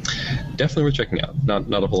definitely worth checking out.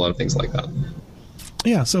 Not a whole lot of things like that.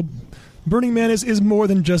 Yeah. So Burning Man is more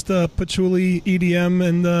than just a patchouli EDM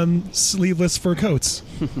and sleeveless fur coats,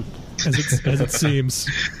 as it seems.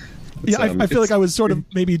 Yeah, I feel like I was sort of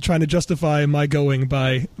maybe trying to justify my going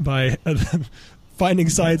by finding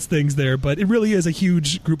science things there, but it really is a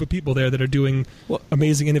huge group of people there that are doing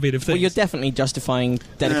amazing, innovative things. Well, you're definitely justifying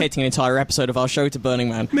dedicating an entire episode of our show to Burning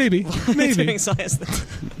Man. Maybe. Doing science things.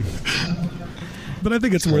 But I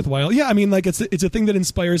think it's worthwhile. Yeah, I mean, like it's a thing that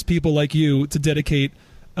inspires people like you to dedicate,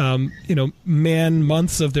 man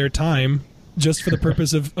months of their time just for the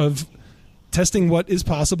purpose of testing what is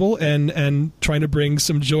possible and trying to bring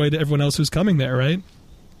some joy to everyone else who's coming there, right?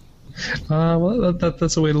 Well,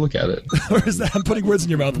 that's a way to look at it. Or is that I'm putting words in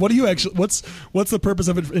your mouth? What do you actually? What's the purpose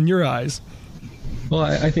of it in your eyes? Well,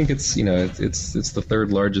 I think it's it's the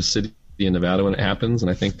third largest city in Nevada when it happens,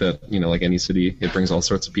 and I think that like any city, it brings all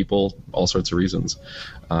sorts of people, all sorts of reasons.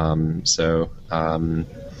 So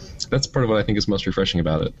that's part of what I think is most refreshing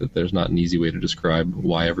about it. That there's not an easy way to describe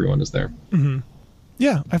why everyone is there. Mm-hmm.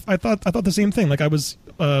 Yeah, I thought the same thing. Like I was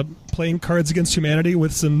playing Cards Against Humanity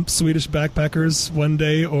with some Swedish backpackers one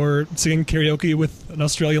day, or singing karaoke with an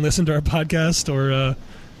Australian listener to our podcast, or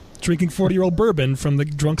drinking 40-year-old bourbon from the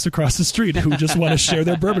drunks across the street who just want to share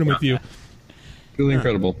their bourbon with you. Really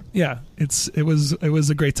incredible. Yeah, it was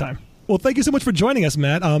a great time. Well, thank you so much for joining us,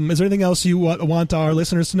 Matt. Is there anything else you want our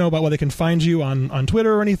listeners to know about where they can find you on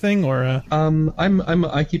Twitter or anything? Or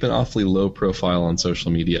I keep an awfully low profile on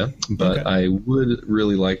social media, but okay. I would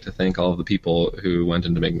really like to thank all of the people who went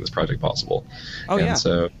into making this project possible. Oh, and yeah.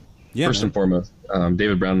 So first and foremost,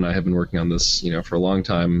 David Brown and I have been working on this, for a long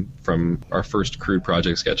time, from our first crude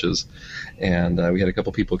project sketches, and we had a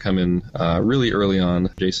couple people come in really early on,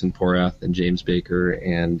 Jason Porath and James Baker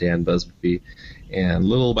and Dan Busby. And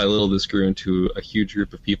little by little, this grew into a huge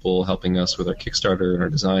group of people helping us with our Kickstarter and our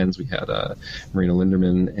designs. We had Marina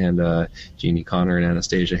Linderman and Jeannie Connor and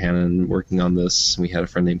Anastasia Hannon working on this. We had a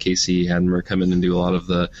friend named Casey Hadmer come in and do a lot of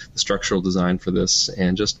the structural design for this,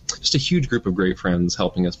 and just a huge group of great friends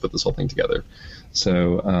helping us put this whole thing together.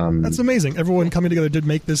 So that's amazing. Everyone coming together did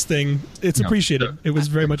make this thing. It's appreciated. It was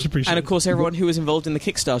very much appreciated. And of course, everyone who was involved in the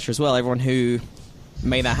Kickstarter as well. Everyone who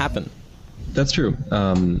made that happen. That's true.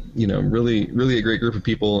 Really, really a great group of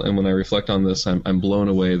people. And when I reflect on this, I'm blown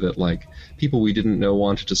away that people we didn't know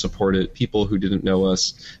wanted to support it. People who didn't know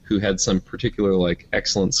us, who had some particular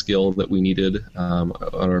excellent skill that we needed.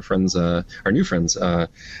 Our friends, our new friends,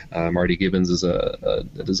 Marty Gibbons is a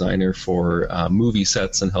designer for movie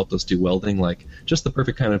sets and helped us do welding. Just the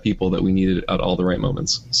perfect kind of people that we needed at all the right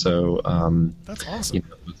moments. So that's awesome. It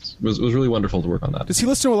was really wonderful to work on that. Does he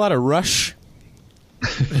listen to a lot of Rush?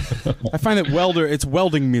 I find that it's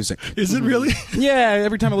welding music. Is it really? Yeah,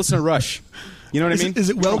 every time I listen to Rush. You know what I mean? Is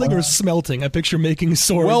it welding or smelting? I picture making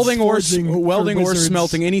swords. Welding or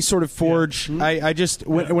smelting, any sort of forge. Yeah. I just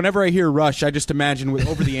whenever I hear Rush, I just imagine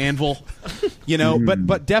over the anvil,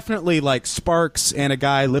 but definitely sparks and a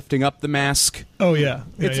guy lifting up the mask. Oh yeah,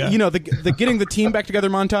 it's the getting the team back together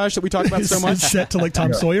montage that we talk about so much. It's set to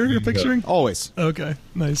Tom Sawyer. You're picturing always. Okay,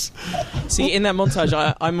 nice. See, in that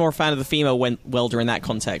montage, I'm more a fan of the female welder in that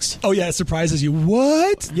context. Oh yeah, it surprises you.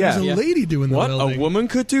 What? Yeah, there's a lady doing the welding. What? A woman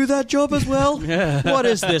could do that job as well? What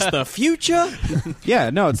is this? The future? Yeah,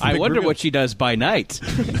 no. I wonder what she does by night.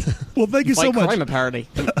 Well, thank you so much, crime, apparently.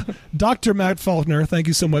 Dr. Matt Faulkner. Thank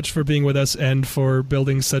you so much for being with us and for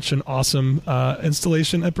building such an awesome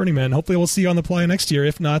installation at Burning Man. Hopefully, we'll see you on the Playa next year.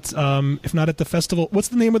 If not at the festival. What's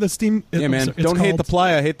the name of the Steam? Yeah, man. Don't hate the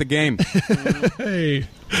Playa, hate the game. Hey.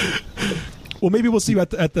 Well, maybe we'll see you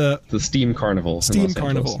at the Steam Carnival. Steam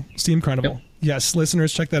Carnival. Yep. Yes,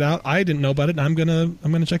 listeners, check that out. I didn't know about it, and I'm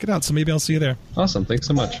gonna check it out. So maybe I'll see you there. Awesome. Thanks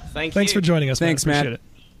so much. Thanks for joining us. Thanks, Matt. Appreciate it.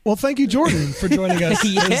 Well, thank you, Jordan, for joining us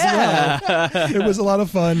as well. It was a lot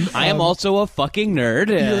of fun. I am also a fucking nerd.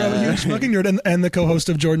 You're a huge fucking nerd, and the co-host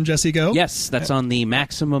of Jordan Jesse Go. Yes, that's on the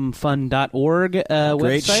MaximumFun.org website.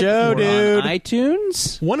 Great show, dude. On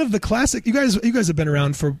iTunes. One of the classic. You guys have been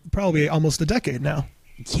around for probably almost a decade now.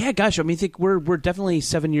 Yeah, gosh, I think we're definitely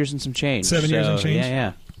 7 years and some change. 7 years and change?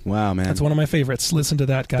 Yeah. Wow, man. That's one of my favorites. Listen to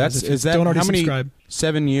that, guys. Don't already subscribe.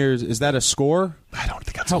 7 years, is that a score? I don't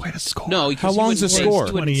think that's a way to score. No, how long is a score?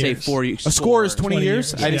 20 years. A score is 20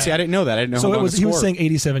 years? I didn't know that. I didn't know how long a score. He was saying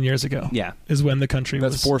 87 years ago. Yeah. Is when the country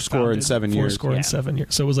was That's 4 score and 7 years. 4 score and 7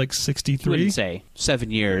 years. So it was 63? You wouldn't say 7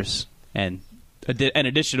 years and an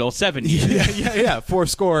additional 7 years. yeah. 4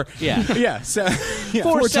 score. Yeah. Yeah.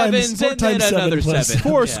 Four sevens and then another 7.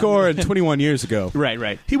 4 score and 21 years ago.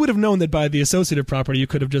 Right. He would have known that by the associative property, you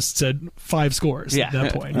could have just said 5 scores at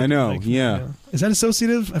that point. I know, yeah. Is that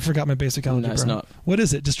associative? I forgot my basic algebra. No, it's not. What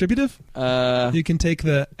is it? Distributive? You can take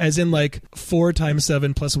as in like 4 times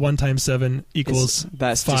 7 plus 1 times 7 equals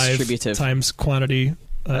that's 5 distributive. Times quantity.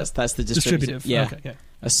 That's the distributive. Yeah. Okay, yeah.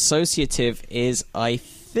 Associative is, I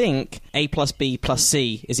think, A plus B plus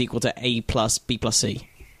C is equal to A plus B plus C.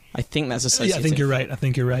 I think that's associative. Yeah, I think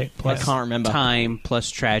you're right. I can't remember. Time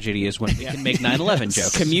plus tragedy is when we can make 9/11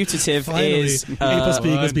 jokes. Commutative Finally, is A plus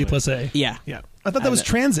B equals B plus A. Yeah. I thought that was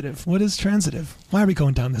transitive. What is transitive? Why are we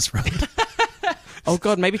going down this road? Oh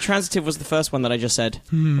God, maybe transitive was the first one that I just said.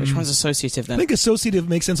 Which one's associative then? I think associative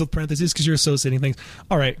makes sense with parentheses because you're associating things.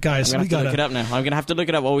 All right, guys, I'm gonna have to look it up now. I'm gonna have to look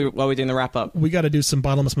it up while we're doing the wrap up. We got to do some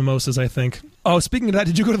bottomless mimosas, I think. Oh, speaking of that,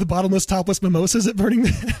 did you go to the bottomless topless mimosas at Burning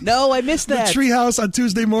Man? No, I missed that. The Treehouse on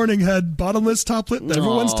Tuesday morning had bottomless topless.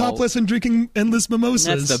 Everyone's topless and drinking endless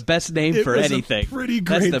mimosas. That's the best name for anything. Pretty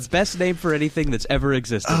great. That's the best name for anything that's ever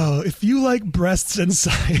existed. Oh, if you like breasts and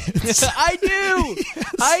science, I do.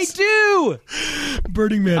 Yes. I do.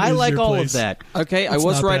 Burning Man. I is like your place. of that. Okay, I It's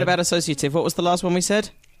was not right bad. about associative. What was the last one we said?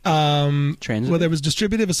 Transitive. Well, there was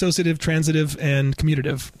distributive, associative, transitive, and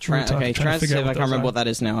commutative. Okay, transitive. I can't remember what that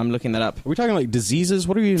is now. I'm looking that up. Are we talking like diseases?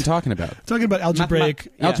 What are we even talking about? Talking about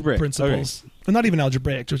algebraic Algebraic. principles. Well, not even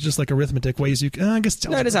algebraic, just like arithmetic ways you can. I guess it's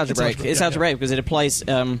No, it is algebraic. algebraic. It's algebraic because it applies.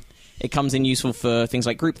 It comes in useful for things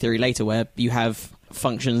like group theory later, where you have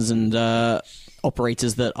functions and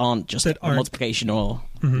operators that aren't just multiplication or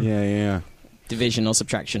Yeah. division or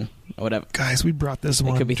subtraction or whatever. Guys, we brought this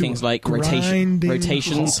one. It could be to things a like grinding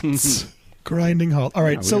rotations. halt. Grinding halt. All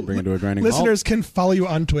right, we so didn't bring it to a grinding listeners can follow you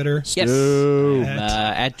on Twitter Yes.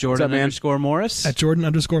 At Jordan _ Morris. at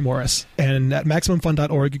Jordan_Morris and at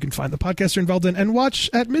MaximumFun.org. You can find the podcast you're involved in and watch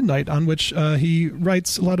at midnight, on which he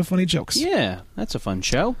writes a lot of funny jokes. Yeah, that's a fun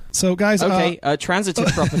show. So, guys, Okay, transitive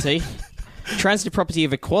property. Transitive property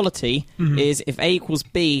of equality is if A equals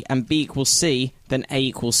B and B equals C, then A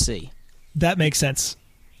equals C. that makes sense.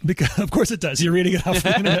 Because of course it does. You're reading it off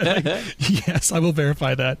the internet. Yes, I will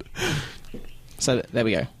verify that. So there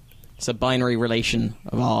we go. It's a binary relation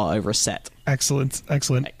of R over a set. Excellent.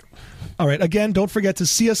 All right. Again, don't forget to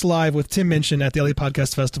see us live with Tim Minchin at the LA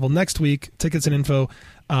Podcast Festival next week. Tickets and info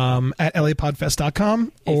at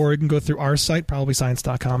lapodfest.com, or you can go through our site,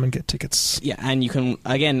 probablyscience.com, and get tickets. Yeah, and you can,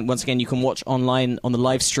 once again, you can watch online on the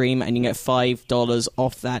live stream, and you can get $5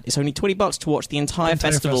 off that. It's only $20 to watch the entire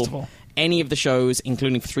festival. Any of the shows,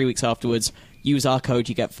 including for 3 weeks afterwards. Use our code.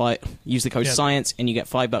 You get use the code SCIENCE, and you get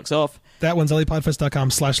 $5 off. That one's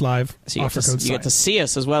lapodfest.com/live. So you offer code get to SCIENCE. see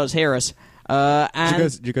us as well as hear us. And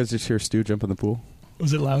Did you guys just hear Stu jump in the pool?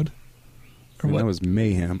 Was it loud? Or what? That was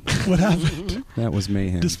mayhem. What happened? That was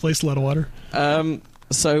mayhem. Displaced a lot of water.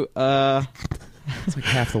 It's like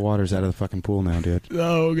half the water's out of the fucking pool now, dude.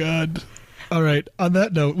 Oh, God. All right. On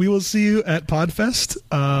that note, we will see you at Podfest.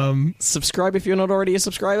 subscribe if you're not already a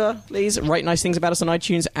subscriber, please. Write nice things about us on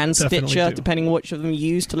iTunes and Definitely Stitcher, do. depending on which of them you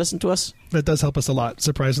use to listen to us. That does help us a lot,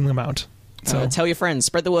 surprising amount. So Tell your friends,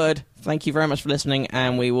 spread the word. Thank you very much for listening,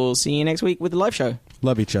 and we will see you next week with the live show.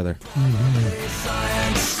 Love each other.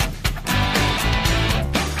 Science.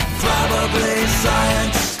 Probably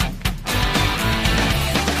science.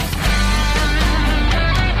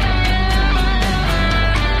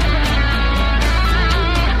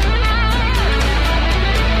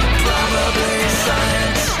 Probably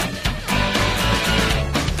science.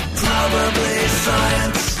 Probably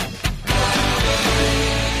science.